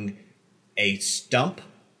chopping a stump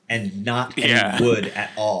and not any wood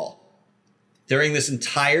at all. During this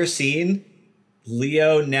entire scene,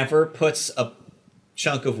 Leo never puts a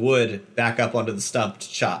chunk of wood back up onto the stump to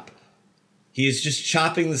chop. He is just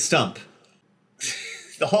chopping the stump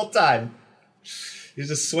the whole time. He's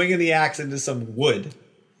just swinging the axe into some wood.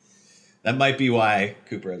 That might be why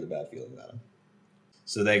Cooper has a bad feeling about him.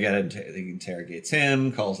 So they interrogates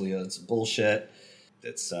him, calls Leo some bullshit.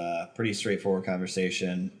 It's a pretty straightforward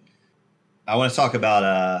conversation. I want to talk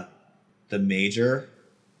about the Major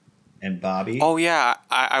and Bobby. Oh, yeah.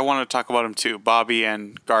 I want to talk about him, too. Bobby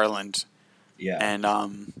and Garland. Yeah.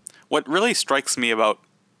 And what really strikes me about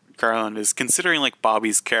Garland is considering, like,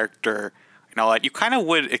 Bobby's character and all that, you kind of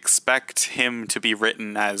would expect him to be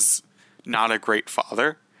written as not a great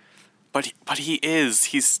father. But he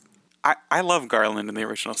is. I love Garland in the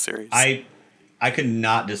original series. I could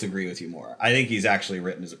not disagree with you more. I think he's actually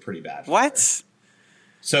written as a pretty bad father. What?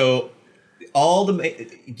 So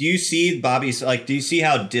do you see Bobby's, like, do you see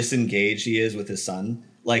how disengaged he is with his son?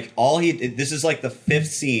 Like, this is like the fifth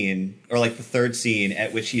scene or like the third scene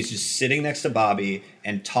at which he's just sitting next to Bobby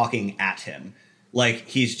and talking at him. Like,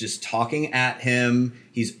 he's just talking at him.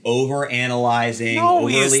 He's over-analyzing,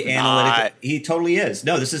 overly analytical. He totally is.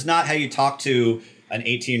 No, this is not how you talk to an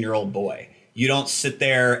 18-year-old boy. You don't sit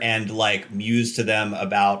there and, like, muse to them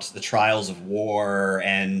about the trials of war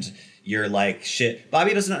and you're like, shit.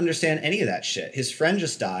 Bobby doesn't understand any of that shit. His friend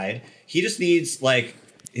just died. He just needs, like,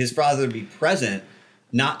 his father to be present,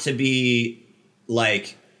 not to be,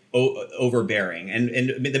 like, overbearing. And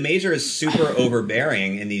the Major is super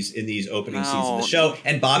overbearing in these opening scenes of the show.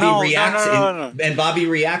 And Bobby reacts and Bobby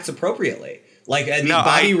reacts appropriately. Like,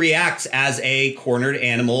 Bobby reacts as a cornered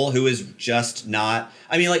animal who is just not.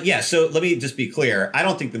 I mean, like, yeah. So let me just be clear. I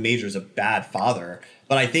don't think the Major is a bad father,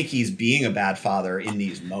 but I think he's being a bad father in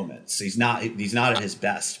these moments. He's not at his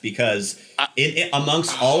best because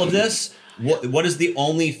amongst all of this, what is the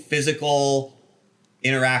only physical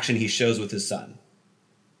interaction he shows with his son.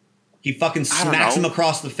 He fucking I don't smacks know. him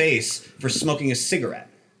across the face for smoking a cigarette.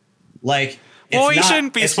 Like, it's Well, he not-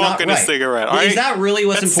 shouldn't be it's not smoking a right. cigarette, Well, is right? that really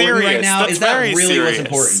what's That's important right serious. now? That's Is that very really what's serious.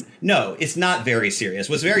 important? No, it's not very serious.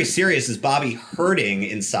 What's very serious is Bobby hurting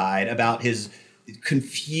inside about his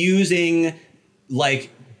confusing, like,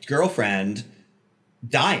 girlfriend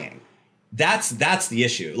dying. That's the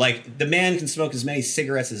issue. Like, the man can smoke as many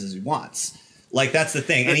cigarettes as he wants. Like, that's the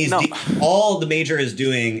thing. And he's No. all the Major is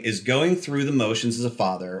doing is going through the motions as a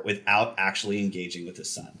father without actually engaging with his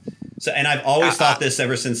son. So, and I've always thought this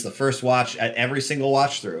ever since the first watch, at every single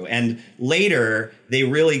watch through. And later, they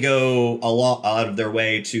really go a lot out of their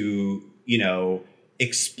way to, you know,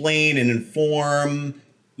 explain and inform,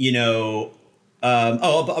 you know. By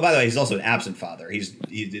the way, he's also an absent father.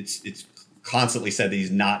 It's constantly said that he's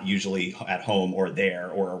not usually at home or there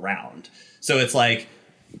or around. So it's like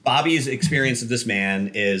Bobby's experience of this man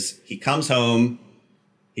is he comes home,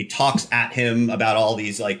 he talks at him about all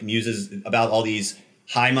these like muses, about all these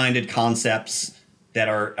high-minded concepts that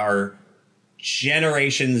are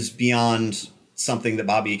generations beyond something that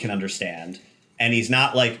Bobby can understand. And he's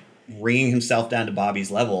not like bringing himself down to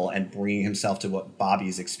Bobby's level and bringing himself to what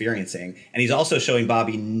Bobby's experiencing. And he's also showing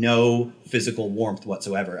Bobby no physical warmth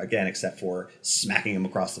whatsoever, again, except for smacking him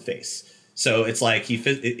across the face. So it's like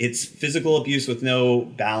it's physical abuse with no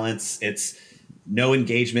balance. It's no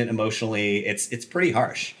engagement emotionally. It's pretty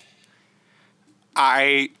harsh.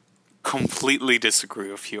 I completely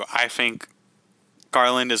disagree with you. I think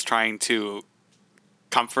Garland is trying to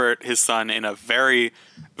comfort his son in a very,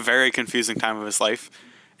 very confusing time of his life.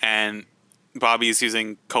 And Bobby's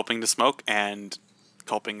using coping to smoke, and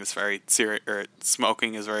coping is very serious, or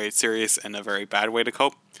smoking is very serious and a very bad way to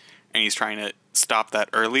cope. And he's trying to stop that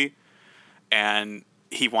early. And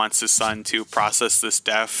he wants his son to process this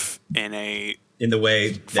death in the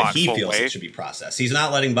way that he thoughtful feels way. it should be processed. He's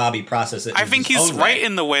not letting Bobby process it. I think he's right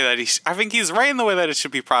in the way that I think he's right in the way that it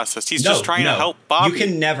should be processed. He's just trying to help Bobby.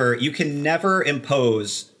 You can never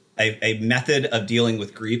impose a method of dealing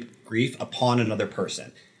with grief upon another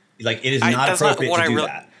person. Like, it is not that's not appropriate what to I do really-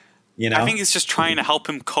 that. You know, I think he's just trying to help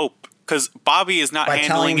him cope because Bobby is not By telling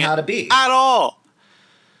handling him it how to be. at all.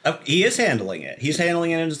 He is handling it. He's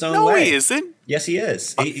handling it in his own No, way. he isn't. Yes, he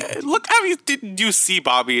is. Look, did you see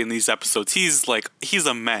Bobby in these episodes? He's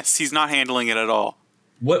a mess. He's not handling it at all.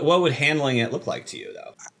 What would handling it look like to you,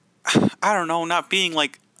 though? I don't know, not being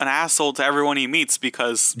like an asshole to everyone he meets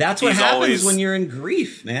because That's what he's happens always, when you're in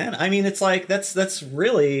grief, man. I mean, it's like that's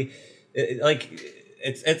really like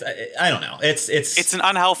it's I don't know. It's an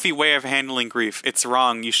unhealthy way of handling grief. It's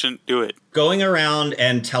wrong. You shouldn't do it. Going around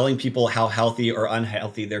and telling people how healthy or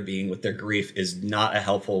unhealthy they're being with their grief is not a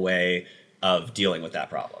helpful way of dealing with that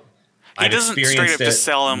problem. He doesn't straight up just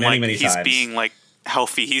tell him many he's times. being like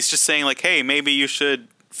healthy. He's just saying like, hey, maybe you should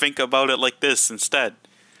think about it like this instead.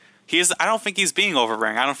 I don't think he's being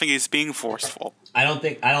overbearing. I don't think he's being forceful.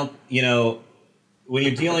 You know, when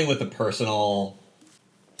you're dealing with a personal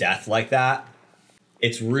death like that,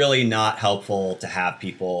 it's really not helpful to have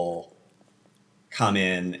people come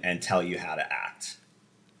in and tell you how to act.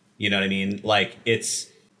 You know what I mean? Like, and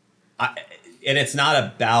it's not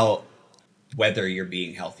about whether you're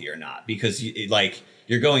being healthy or not, because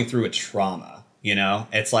you're going through a trauma, you know?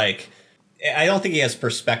 It's like, I don't think he has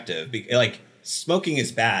perspective. Like, smoking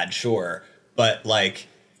is bad, sure, but like,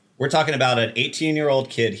 we're talking about an 18-year-old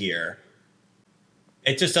kid here.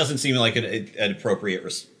 It just doesn't seem like an appropriate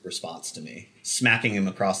response to me. Smacking him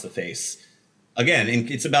across the face. Again,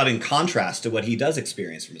 it's about in contrast to what he does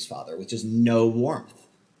experience from his father, which is no warmth.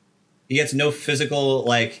 He gets no physical,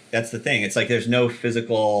 like, that's the thing. It's like there's no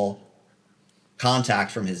physical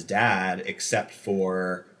contact from his dad except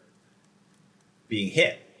for being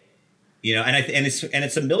hit. You know, and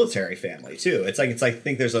it's a military family too. It's like I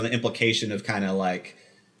think there's an implication of kind of like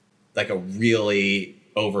a really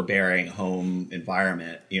overbearing home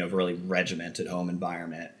environment, you know, really regimented home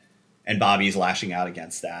environment, and Bobby's lashing out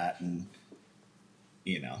against that, and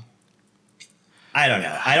you know, I don't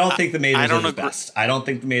know. I don't think the Major's at his best. I don't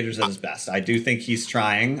think the Major's at his best. I do think he's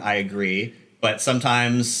trying. I agree, but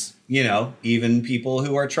sometimes, you know, even people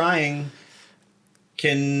who are trying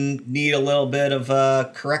can need a little bit of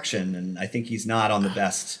correction, and I think he's not on the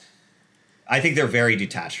best. I think they're very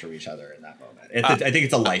detached from each other in that moment. I think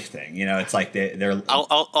it's a life thing, you know. It's like they're.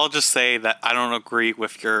 I'll just say that I don't agree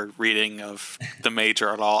with your reading of the Major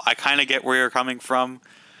at all. I kind of get where you're coming from,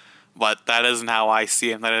 but that isn't how I see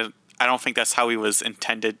him. I don't think that's how he was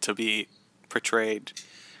intended to be portrayed.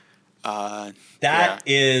 That's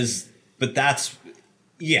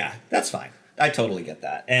fine. I totally get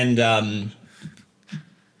that, and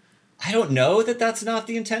I don't know that that's not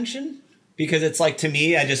the intention, because it's like, to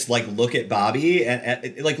me, I just like look at Bobby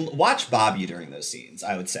and like watch Bobby during those scenes.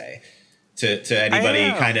 I would say to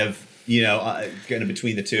anybody kind of kind of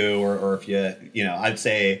between the two, or if I'd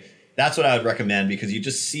say that's what I would recommend, because you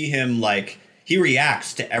just see him like he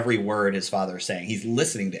reacts to every word his father is saying. He's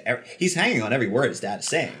listening to he's hanging on every word his dad is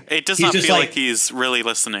saying. It does not feel like he's really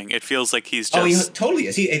listening. It feels like he's just... Oh, he totally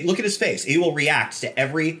is. Look at his face. He will react to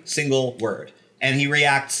every single word. And he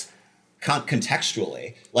reacts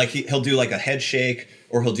contextually. Like he'll do like a head shake,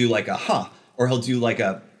 or he'll do like a huh, or he'll do like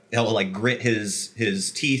he'll like grit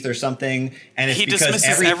his teeth or something. And it's because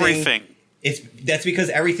dismisses everything. That's because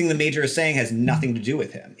everything the Major is saying has nothing to do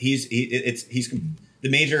with him. The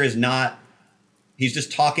Major is not... He's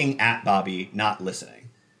just talking at Bobby, not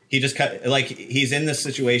listening. He just he's in this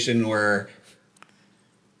situation where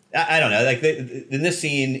I don't know. Like in this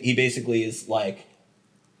scene, he basically is like,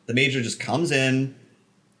 the Major just comes in,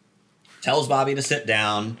 tells Bobby to sit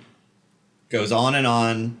down, goes on and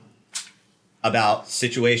on about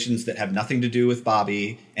situations that have nothing to do with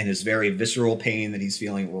Bobby and his very visceral pain that he's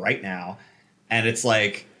feeling right now. And it's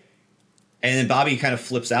like, and then Bobby kind of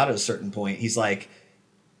flips out at a certain point. He's like,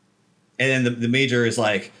 and then the Major is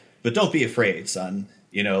like, but don't be afraid, son.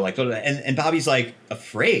 And Bobby's like,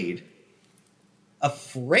 afraid?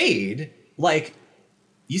 Afraid? Like,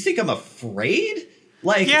 you think I'm afraid?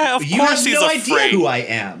 Like, yeah, of you course have no idea who I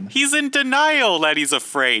am. He's in denial that he's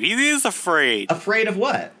afraid. He is afraid. Afraid of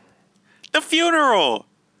what? The funeral.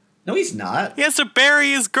 No, he's not. He has to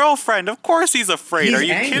bury his girlfriend. Of course he's afraid. Are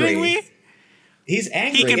you kidding me? He's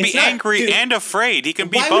angry. He can be angry and afraid. He can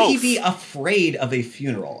be both. Why would he be afraid of a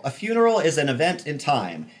funeral? A funeral is an event in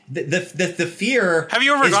time. The fear. Have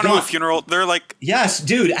you ever gone to a funeral? They're like, yes,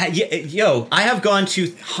 dude. I have gone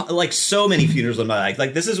to like so many funerals in my life.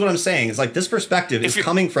 Like, this is what I'm saying. It's like, this perspective is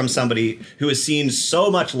coming from somebody who has seen so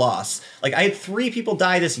much loss. Like, I had 3 people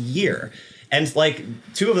die this year, and like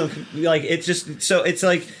 2 of them, like, it's just so it's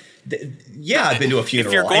like. Yeah, I've been to a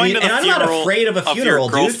funeral. If you're going to the and funeral I'm not afraid of a funeral,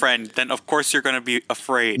 of your girlfriend, dude, then of course you're going to be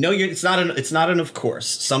afraid. No, it's not an of course.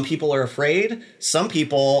 Some people are afraid. Some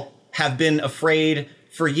people have been afraid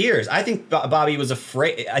for years. I think Bobby was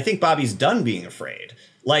afraid. I think Bobby's done being afraid.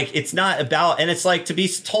 Like, it's not about, and it's like to be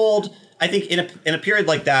told. I think in a period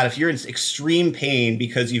like that, if you're in extreme pain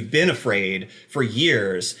because you've been afraid for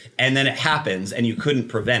years, and then it happens and you couldn't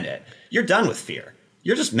prevent it, you're done with fear.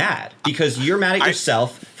 You're just mad because you're mad at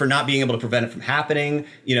yourself for not being able to prevent it from happening.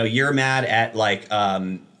 You're mad at like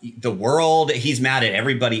the world. He's mad at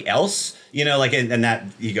everybody else. And that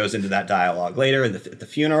he goes into that dialogue later at the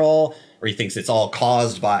funeral, where he thinks it's all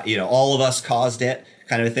caused by all of us caused it,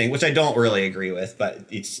 kind of a thing, which I don't really agree with, but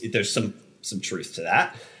there's some truth to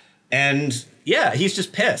that. And yeah, he's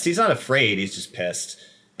just pissed. He's not afraid. He's just pissed.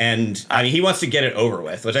 And I mean, he wants to get it over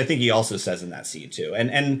with, which I think he also says in that scene too.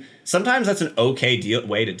 And sometimes that's an okay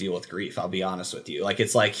way to deal with grief. I'll be honest with you. Like,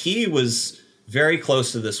 it's like he was very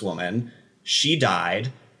close to this woman. She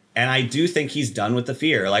died. And I do think he's done with the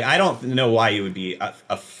fear. Like, I don't know why you would be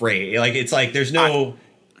afraid. Like, it's like there's no,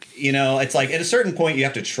 it's like at a certain point you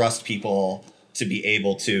have to trust people to be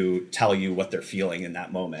able to tell you what they're feeling in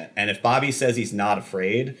that moment. And if Bobby says he's not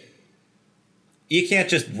afraid, you can't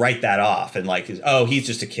just write that off and like, oh, he's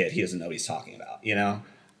just a kid. He doesn't know what he's talking about,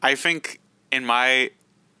 I think in my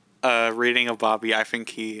reading of Bobby, I think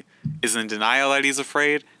he is in denial that he's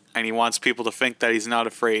afraid, and he wants people to think that he's not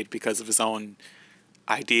afraid because of his own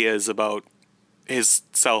ideas about his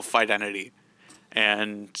self-identity.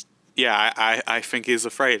 And yeah, I think he's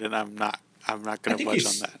afraid, and I'm not going to budge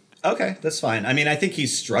on that. Okay, that's fine. I mean, I think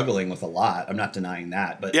he's struggling with a lot. I'm not denying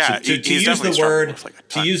that, but yeah, to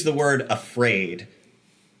use the word afraid,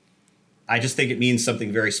 I just think it means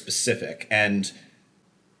something very specific. And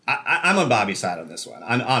I'm on Bobby's side on this one.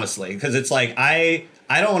 I'm honestly, because it's like I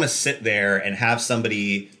don't want to sit there and have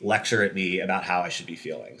somebody lecture at me about how I should be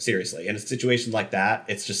feeling. Seriously, in a situation like that,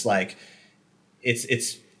 it's just like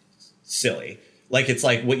it's silly. Like, it's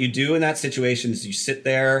like what you do in that situation is you sit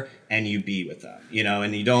there and you be with them,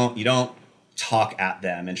 and you don't talk at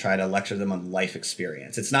them and try to lecture them on life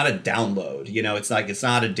experience. It's not a download, it's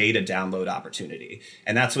not a data download opportunity.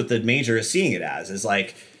 And that's what the Major is seeing it as, is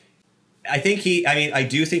like, I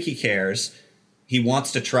do think he cares. He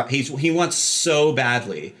wants to try. He wants so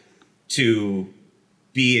badly to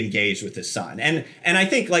be engaged with his son. And I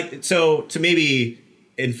think, like, so to maybe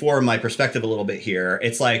inform my perspective a little bit here,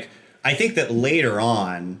 it's like, I think that later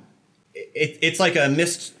on, it's like a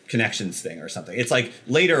missed connections thing or something. It's like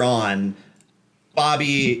later on,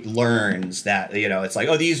 Bobby learns that, it's like,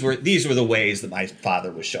 oh, these were the ways that my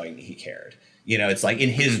father was showing me he cared. It's like in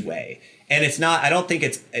his way. And it's not, I don't think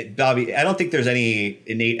there's any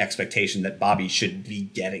innate expectation that Bobby should be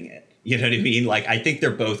getting it. You know what I mean? Like, I think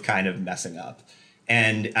they're both kind of messing up.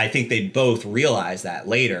 And I think they both realize that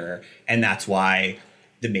later. And that's why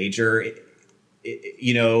the Major,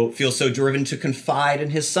 you know, feels so driven to confide in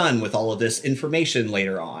his son with all of this information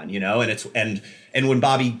later on, you know? And when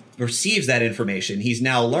Bobby receives that information, he's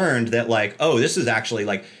now learned that, like, oh, this is actually,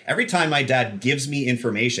 like, every time my dad gives me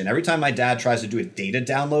information, every time my dad tries to do a data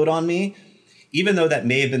download on me, even though that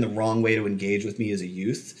may have been the wrong way to engage with me as a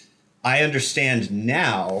youth, I understand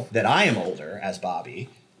now that I am older as Bobby,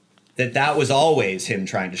 that was always him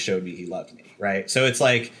trying to show me he loved me, right? So it's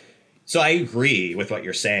like, so I agree with what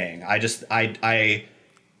you're saying. I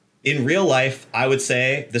in real life, I would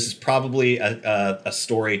say this is probably a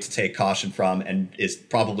story to take caution from, and is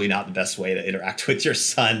probably not the best way to interact with your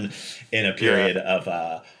son in a period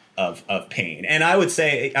of pain. And I would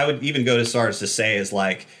say, I would even go as far as to say is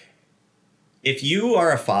like, if you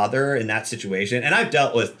are a father in that situation, and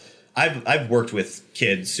I've worked with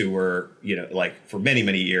kids who were, you know, like for many,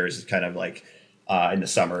 many years, kind of like in the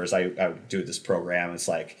summers, I would do this program. It's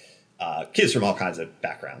like kids from all kinds of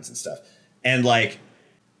backgrounds and stuff. And like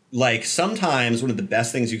sometimes one of the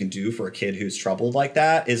best things you can do for a kid who's troubled like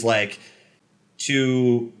that is like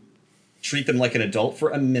to treat them like an adult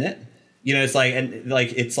for a minute. You know, it's like, and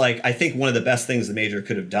like, it's like, I think one of the best things the Major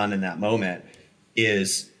could have done in that moment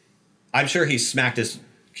is, I'm sure he smacked his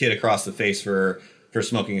kid across the face for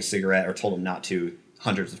smoking a cigarette or told him not to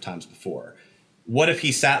hundreds of times before. What if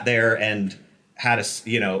he sat there and had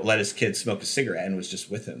let his kid smoke a cigarette and was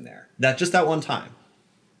just with him there? That one time,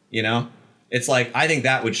 you know? It's like, I think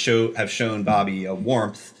that would have shown Bobby a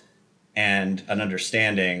warmth and an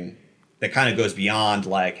understanding that kind of goes beyond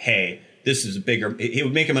like, hey, this is a bigger, it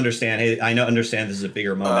would make him understand, hey, understand this is a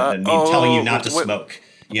bigger moment than me telling you not to smoke.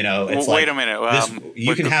 You know, it's wait a minute.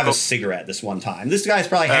 You can have a cigarette this one time. This guy's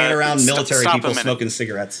probably hanging around military people smoking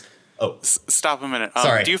cigarettes. Oh, stop a minute.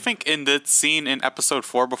 Sorry. Do you think in the scene in episode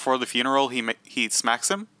 4 before the funeral, he smacks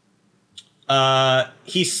him?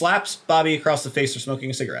 He slaps Bobby across the face for smoking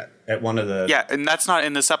a cigarette at one of the. Yeah, and that's not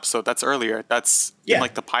in this episode. That's earlier. That's in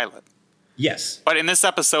like the pilot. Yes. But in this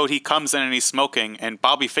episode, he comes in and he's smoking, and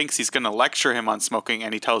Bobby thinks he's going to lecture him on smoking,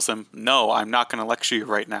 and he tells him, "No, I'm not going to lecture you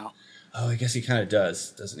right now." Oh, I guess he kind of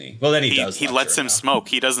does, doesn't he? Well, then he does. He lets him smoke.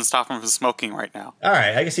 He doesn't stop him from smoking right now. All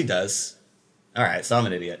right, I guess he does. All right, so I'm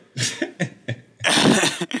an idiot.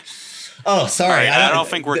 Oh, sorry. Right, I don't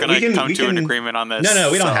think we're going to come to an agreement on this.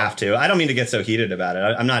 No, we don't have to. I don't mean to get so heated about it.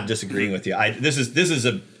 I'm not disagreeing with you. This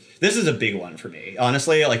is a big one for me,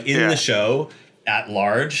 honestly. Like in the show at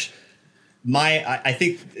large, I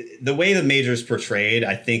think the way the Major's portrayed,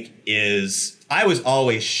 I think I was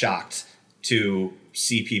always shocked to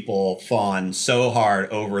see people fawn so hard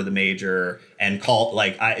over the Major and call,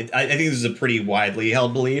 like, I think this is a pretty widely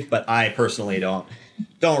held belief, but I personally don't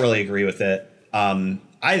really agree with it.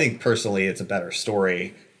 I think personally it's a better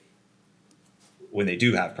story when they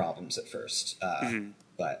do have problems at first.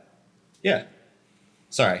 But yeah,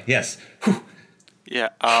 sorry. Yes. Whew. Yeah.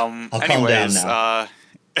 I'll calm down now.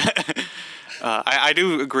 I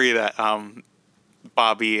do agree that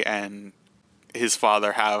Bobby and his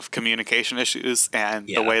father have communication issues, and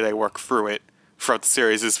the way they work through it throughout the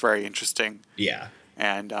series is very interesting. Yeah.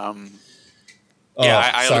 And I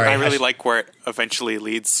really like where it eventually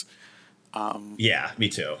leads. Yeah, me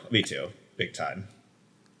too. Big time.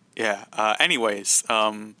 Yeah. Anyways,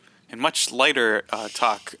 in much lighter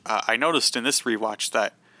talk, I noticed in this rewatch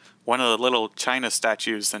that one of the little China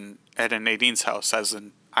statues in Ed and Nadine's house has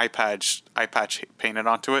an eye patch painted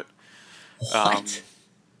onto it. What?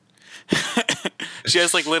 She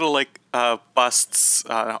has like little busts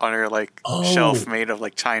on her shelf made of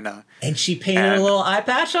like china. And she painted a little eye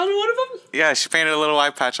patch on one of them? Yeah, she painted a little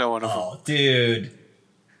eye patch on one of them. Oh, dude.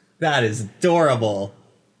 That is adorable.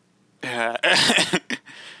 Yeah.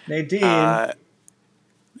 Nadine.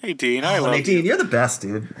 Nadine, I love Nadine, you. You're the best,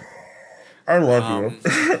 dude. I love you.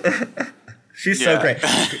 She's so great.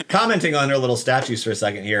 Commenting on her little statues for a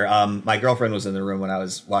second here. My girlfriend was in the room when I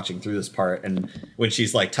was watching through this part, and when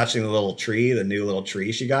she's like touching the little tree, the new little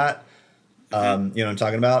tree she got, you know what I'm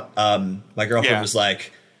talking about? My girlfriend was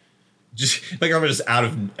like, just out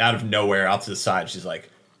of nowhere off to the side. She's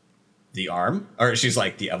like, the arm? Or she's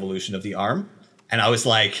like, the evolution of the arm? And I was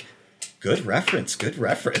like, good reference.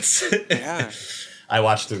 Yeah. I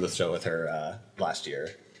watched through the show with her last year.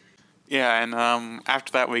 Yeah, and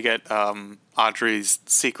after that we get Audrey's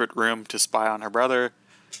secret room to spy on her brother.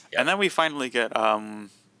 Yep. And then we finally get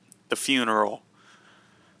the funeral.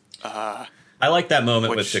 I like that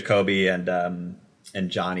moment with Jacoby and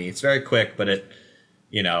Johnny. It's very quick, but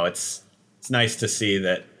it's nice to see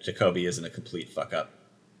that Jacoby isn't a complete fuck up.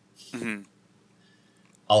 Mm-hmm.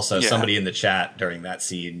 Also, somebody in the chat during that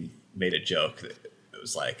scene made a joke that it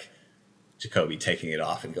was like Jacoby taking it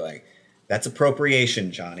off and going, "That's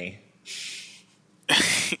appropriation, Johnny."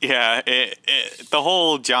 Yeah, the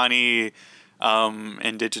whole Johnny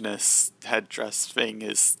indigenous headdress thing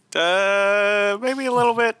is maybe a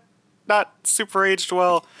little bit not super aged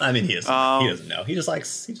well. I mean, he doesn't know. He just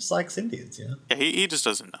likes Indians, you know? Yeah, he just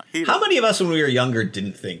doesn't know. How many of us when we were younger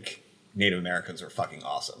didn't think Native Americans were fucking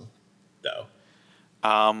awesome, though?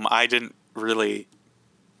 I didn't really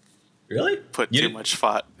put too much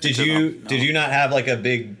thought. Did you not have like a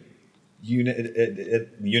big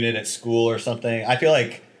unit at school or something? I feel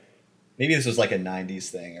like maybe this was like a 90s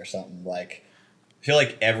thing or something. Like, I feel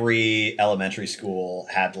like every elementary school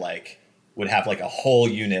would have like a whole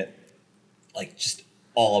unit, like just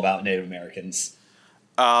all about Native Americans.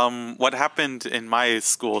 What happened in my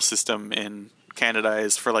school system in Canada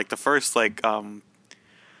is for like the first 8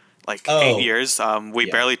 years,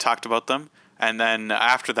 we barely talked about them. And then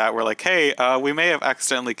after that, we're like, hey, we may have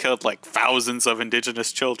accidentally killed like thousands of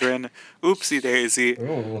indigenous children. Oopsie daisy.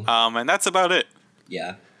 And that's about it.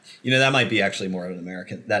 Yeah. You know, that might be actually more of an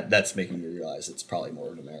American. That's making me realize it's probably more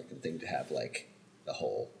of an American thing to have like the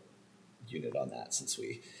whole unit on that, since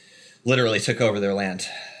we literally took over their land.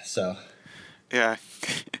 So yeah,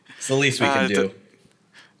 it's the least we can do.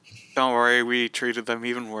 Don't worry, we treated them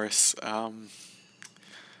even worse.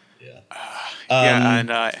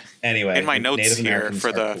 Anyway, in my notes Native here Americans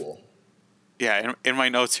for the cool. in my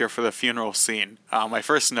notes here for the funeral scene, my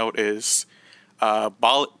first note is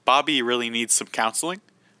Bobby really needs some counseling.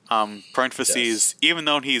 Parentheses, even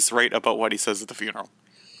though he's right about what he says at the funeral.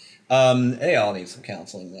 They all need some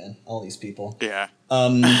counseling, man. All these people. Yeah.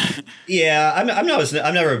 Yeah. I'm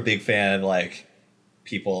never a big fan of like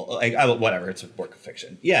people like whatever. It's a work of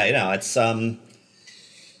fiction. Yeah, you know, it's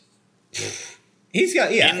he's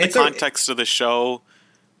got in the context of the show,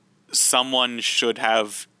 someone should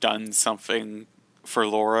have done something for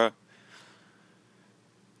Laura.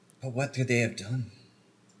 But what could they have done?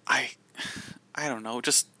 I don't know.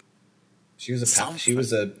 Just she was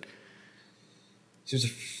a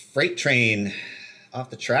freight train off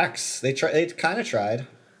the tracks. They kind of tried.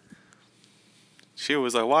 She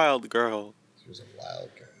was a wild girl.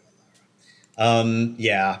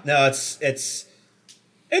 Yeah. No,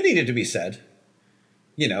 it needed to be said.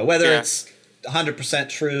 You know, whether it's 100%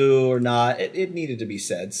 true or not, it needed to be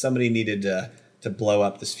said. Somebody needed to blow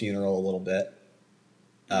up this funeral a little bit,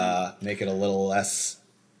 make it a little less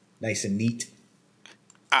nice and neat.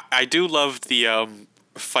 I do love the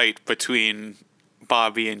fight between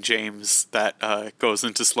Bobby and James that goes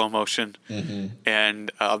into slow motion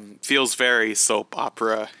and feels very soap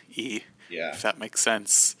opera-y, if that makes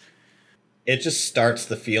sense. It just starts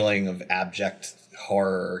the feeling of abject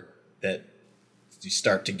horror that you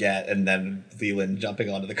start to get, and then Leland jumping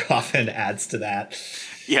onto the coffin adds to that.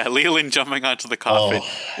 Yeah, Leland jumping onto the coffin,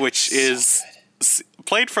 which is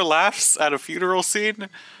played for laughs at a funeral scene.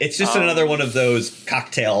 It's just another one of those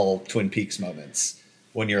cocktail Twin Peaks moments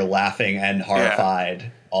when you're laughing and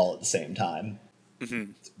horrified all at the same time.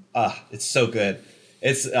 It's so good.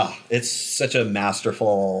 It's such a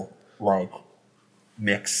masterful like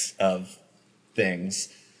mix of things.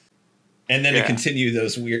 And then to continue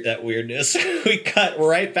that weirdness, we cut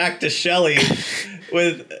right back to Shelley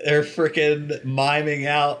with her freaking miming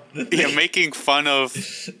out. Making fun of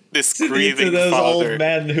this grieving to those father. Old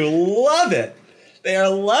men who love it. They are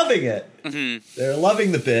loving it. They're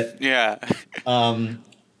loving the bit. Yeah.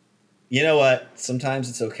 You know what? Sometimes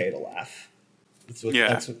it's okay to laugh. That's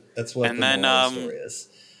what and the moral story is.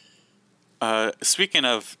 Speaking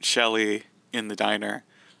of Shelley in the diner,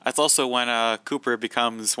 that's also when Cooper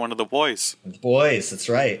becomes one of the boys. The boys, that's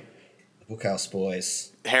right. The Bookhouse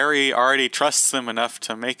Boys. Harry already trusts him enough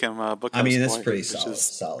to make him a Bookhouse boy. I mean, that's pretty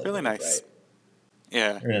solid. Really nice.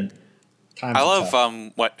 Right? Yeah. I love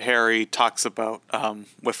what Harry talks about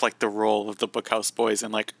with like the role of the Bookhouse Boys,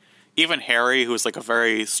 and like even Harry, who's like a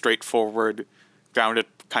very straightforward, grounded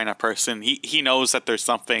kind of person, he knows that there's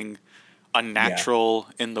something unnatural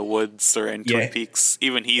in the woods or in Twin Peaks.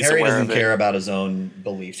 Even he's Harry aware doesn't of it. care about his own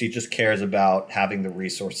beliefs. He just cares about having the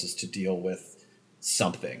resources to deal with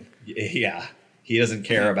something. Yeah, he doesn't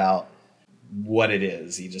care about what it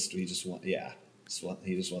is. He just wants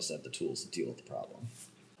to have the tools to deal with the problem.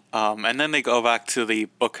 And then they go back to the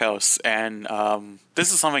bookhouse, and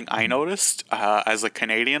this is something I noticed as a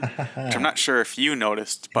Canadian, which I'm not sure if you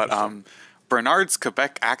noticed, but Bernard's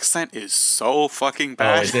Quebec accent is so fucking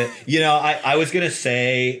bad. Oh, is it? You know, I was going to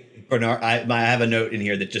say Bernard. I have a note in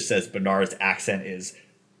here that just says Bernard's accent is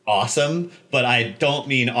awesome, but I don't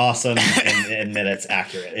mean awesome and that it's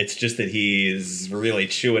accurate. It's just that he's really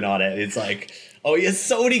chewing on it. It's like, oh, he has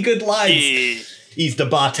so many good lines. He's the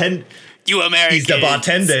bartender. You Americans. He's the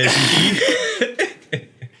bartender.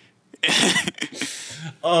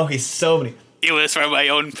 Oh, he's so many. It was for my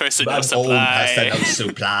own personal My supply. own personal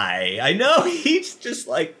supply. I know. He's just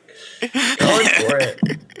like going for it.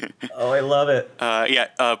 Oh, I love it.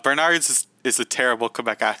 Bernard's is a terrible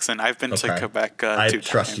Quebec accent. I've been to Quebec I 2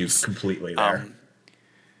 trust times. you completely there.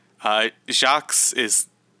 Jacques is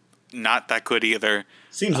not that good either.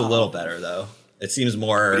 Seems a little better though. It seems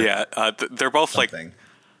more. Yeah, they're both something.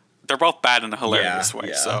 they're both bad in a hilarious way.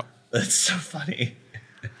 Yeah. So That's so funny.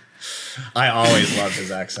 I always loved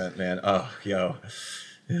his accent, man. Oh,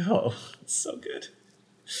 it's so good.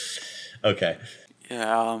 Okay.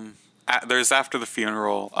 yeah, there's after the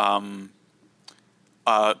funeral.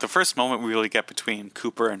 The first moment we really get between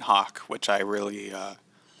Cooper and Hawk, which I really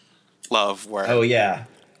love, where Oh yeah.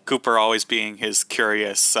 Cooper, always being his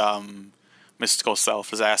curious, mystical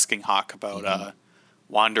self, is asking Hawk about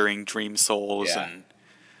wandering dream souls Yeah. and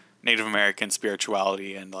Native American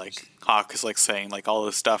spirituality, and like Hawk is like saying like all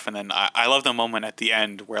this stuff, and then I love the moment at the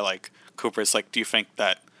end where like Cooper's like, "Do you think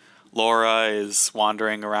that Laura is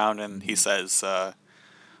wandering around?" And he says,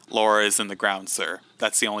 "Laura is in the ground, sir.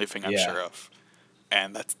 That's the only thing I'm Yeah. sure of."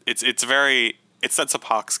 And that's it sets up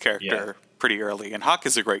Hawk's character pretty early, and Hawk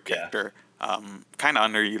is a great character, kind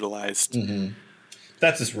of underutilized.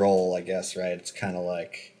 That's his role, I guess, right? It's kind of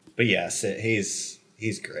like, but yes, he's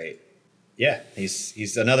great. Yeah,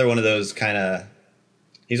 he's another one of those kind of.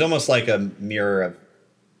 He's almost like a mirror of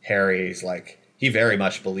Harry. He's like, he very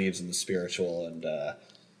much believes in the spiritual and the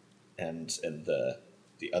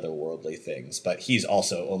otherworldly things, but he's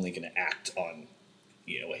also only going to act on,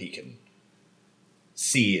 what he can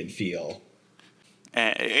see and feel.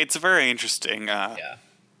 And it's very interesting. Yeah.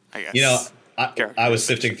 I guess. I was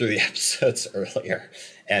sifting through the episodes earlier,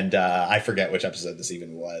 and I forget which episode this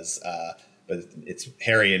even was, but it's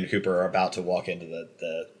Harry and Cooper are about to walk into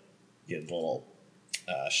the little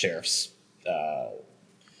sheriff's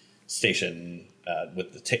station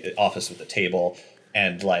with the office with the table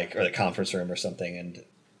and or the conference room or something, and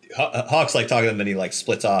Hawk's like talking to them, and he like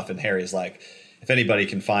splits off, and Harry's like, if anybody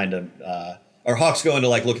can find him, or Hawk's going to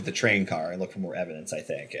like look at the train car and look for more evidence, I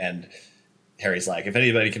think, and Harry's like, if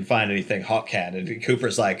anybody can find anything, Hawk can. And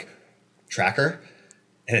Cooper's like, tracker?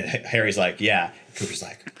 And Harry's like, yeah. Cooper's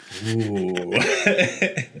like, ooh.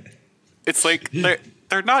 It's like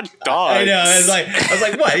they're not dogs. I know. I was like,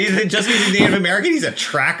 what? Just because he's Native American, he's a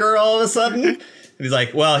tracker all of a sudden? And he's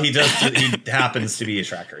like, well, he happens to be a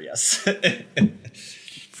tracker, yes.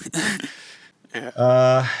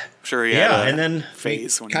 Sure, yeah. And then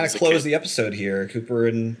phase when kind of close the episode here. Cooper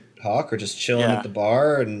and Hawk are just chilling at the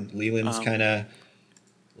bar, and Leland's kind of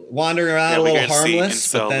wandering around a little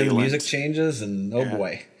harmless, but then the music changes, and oh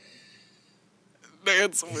boy.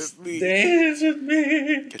 Dance with me. Dance with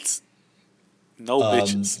me. It's no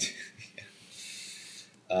bitches.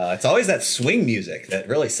 It's always that swing music that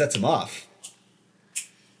really sets him off.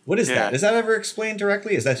 What is that? Is that ever explained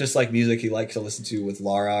directly? Is that just like music you like to listen to with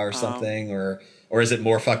Laura or something, or is it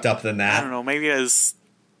more fucked up than that? I don't know. Maybe it has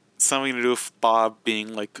something to do with Bob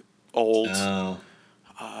being like old. Oh.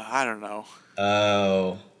 I don't know.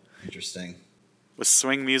 Oh, interesting. Was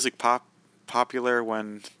swing music popular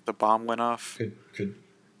when the bomb went off? Could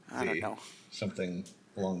I don't know. Something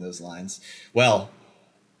along those lines. Well,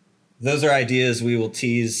 those are ideas we will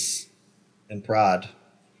tease and prod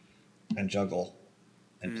and juggle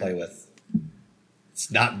and play with. It's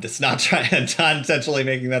not intentionally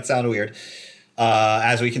making that sound weird.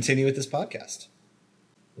 As we continue with this podcast.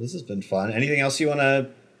 This has been fun. Anything else you want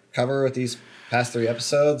to cover with these past 3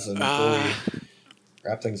 episodes and before we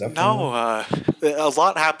wrap things up? No, a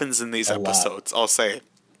lot happens in these episodes, I'll say.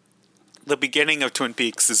 The beginning of Twin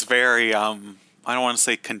Peaks is very, I don't want to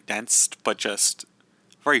say condensed, but just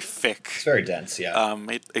very thick. It's very dense, yeah.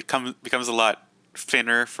 It becomes a lot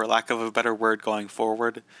thinner, for lack of a better word, going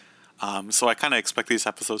forward. So I kind of expect these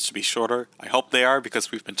episodes to be shorter. I hope they are,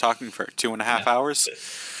 because we've been talking for 2.5 hours.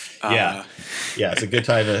 Yeah, it's a good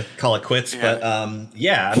time to call it quits. Yeah.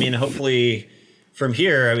 But I mean, hopefully from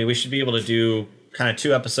here, we should be able to do kind of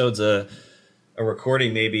 2 episodes a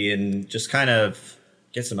recording maybe, and just kind of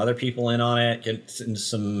get some other people in on it, get into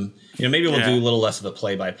some, maybe we'll do a little less of a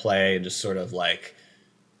play-by-play and just sort of like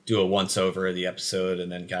do a once-over of the episode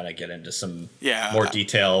and then kind of get into some more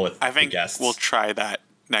detail with the guests. We'll try that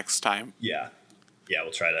next time. Yeah,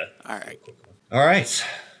 we'll try to. All right. All right.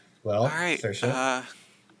 Well, Saoirse.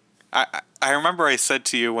 I remember I said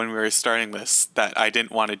to you when we were starting this that I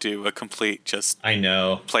didn't want to do a complete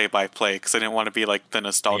play-by-play because I didn't want to be like the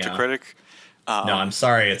nostalgia critic. No, I'm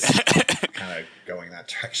sorry. It's kind of going that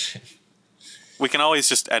direction. We can always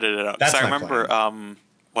just edit it out. That's I remember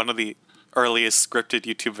one of the earliest scripted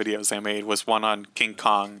YouTube videos I made was one on King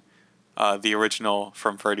Kong, the original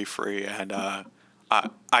from Verdi Free, and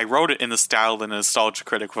I wrote it in the style of a nostalgia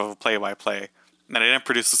critic with a play-by-play. And I didn't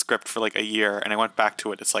produce the script for like a year, and I went back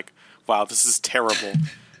to it. It's like, wow, this is terrible.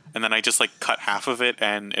 And then I just like cut half of it,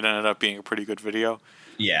 and it ended up being a pretty good video.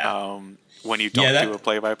 Yeah. When you don't do a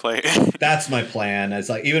play-by-play. That's my plan. It's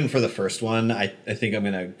like, even for the first one, I think I'm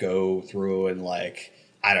going to go through and like,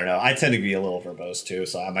 I don't know. I tend to be a little verbose too.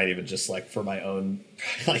 So I might even just like for my own,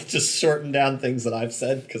 like just shorten down things that I've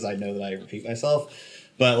said because I know that I repeat myself.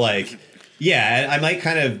 But like, yeah, I might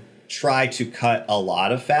kind of try to cut a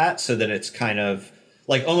lot of fat so that it's kind of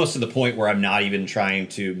like almost to the point where I'm not even trying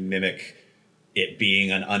to mimic it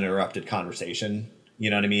being an uninterrupted conversation. You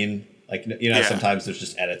know what I mean? Like, you know, sometimes there's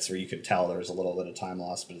just edits where you could tell there's a little bit of time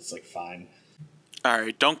loss, but it's like fine. All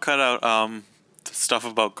right, don't cut out the stuff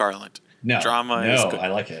about Garland. No, drama is good. I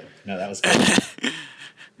like it. No, that was good.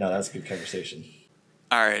 No, that was a good conversation.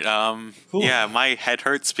 All right. Cool. Yeah, my head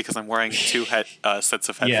hurts because I'm wearing two sets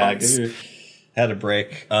of headphones. Yeah, had a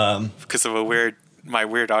break. Because of my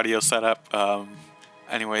weird audio setup.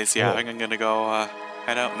 Anyways, yeah, cool. I'm gonna go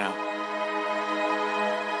head out now.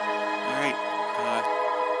 All right.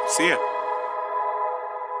 See ya.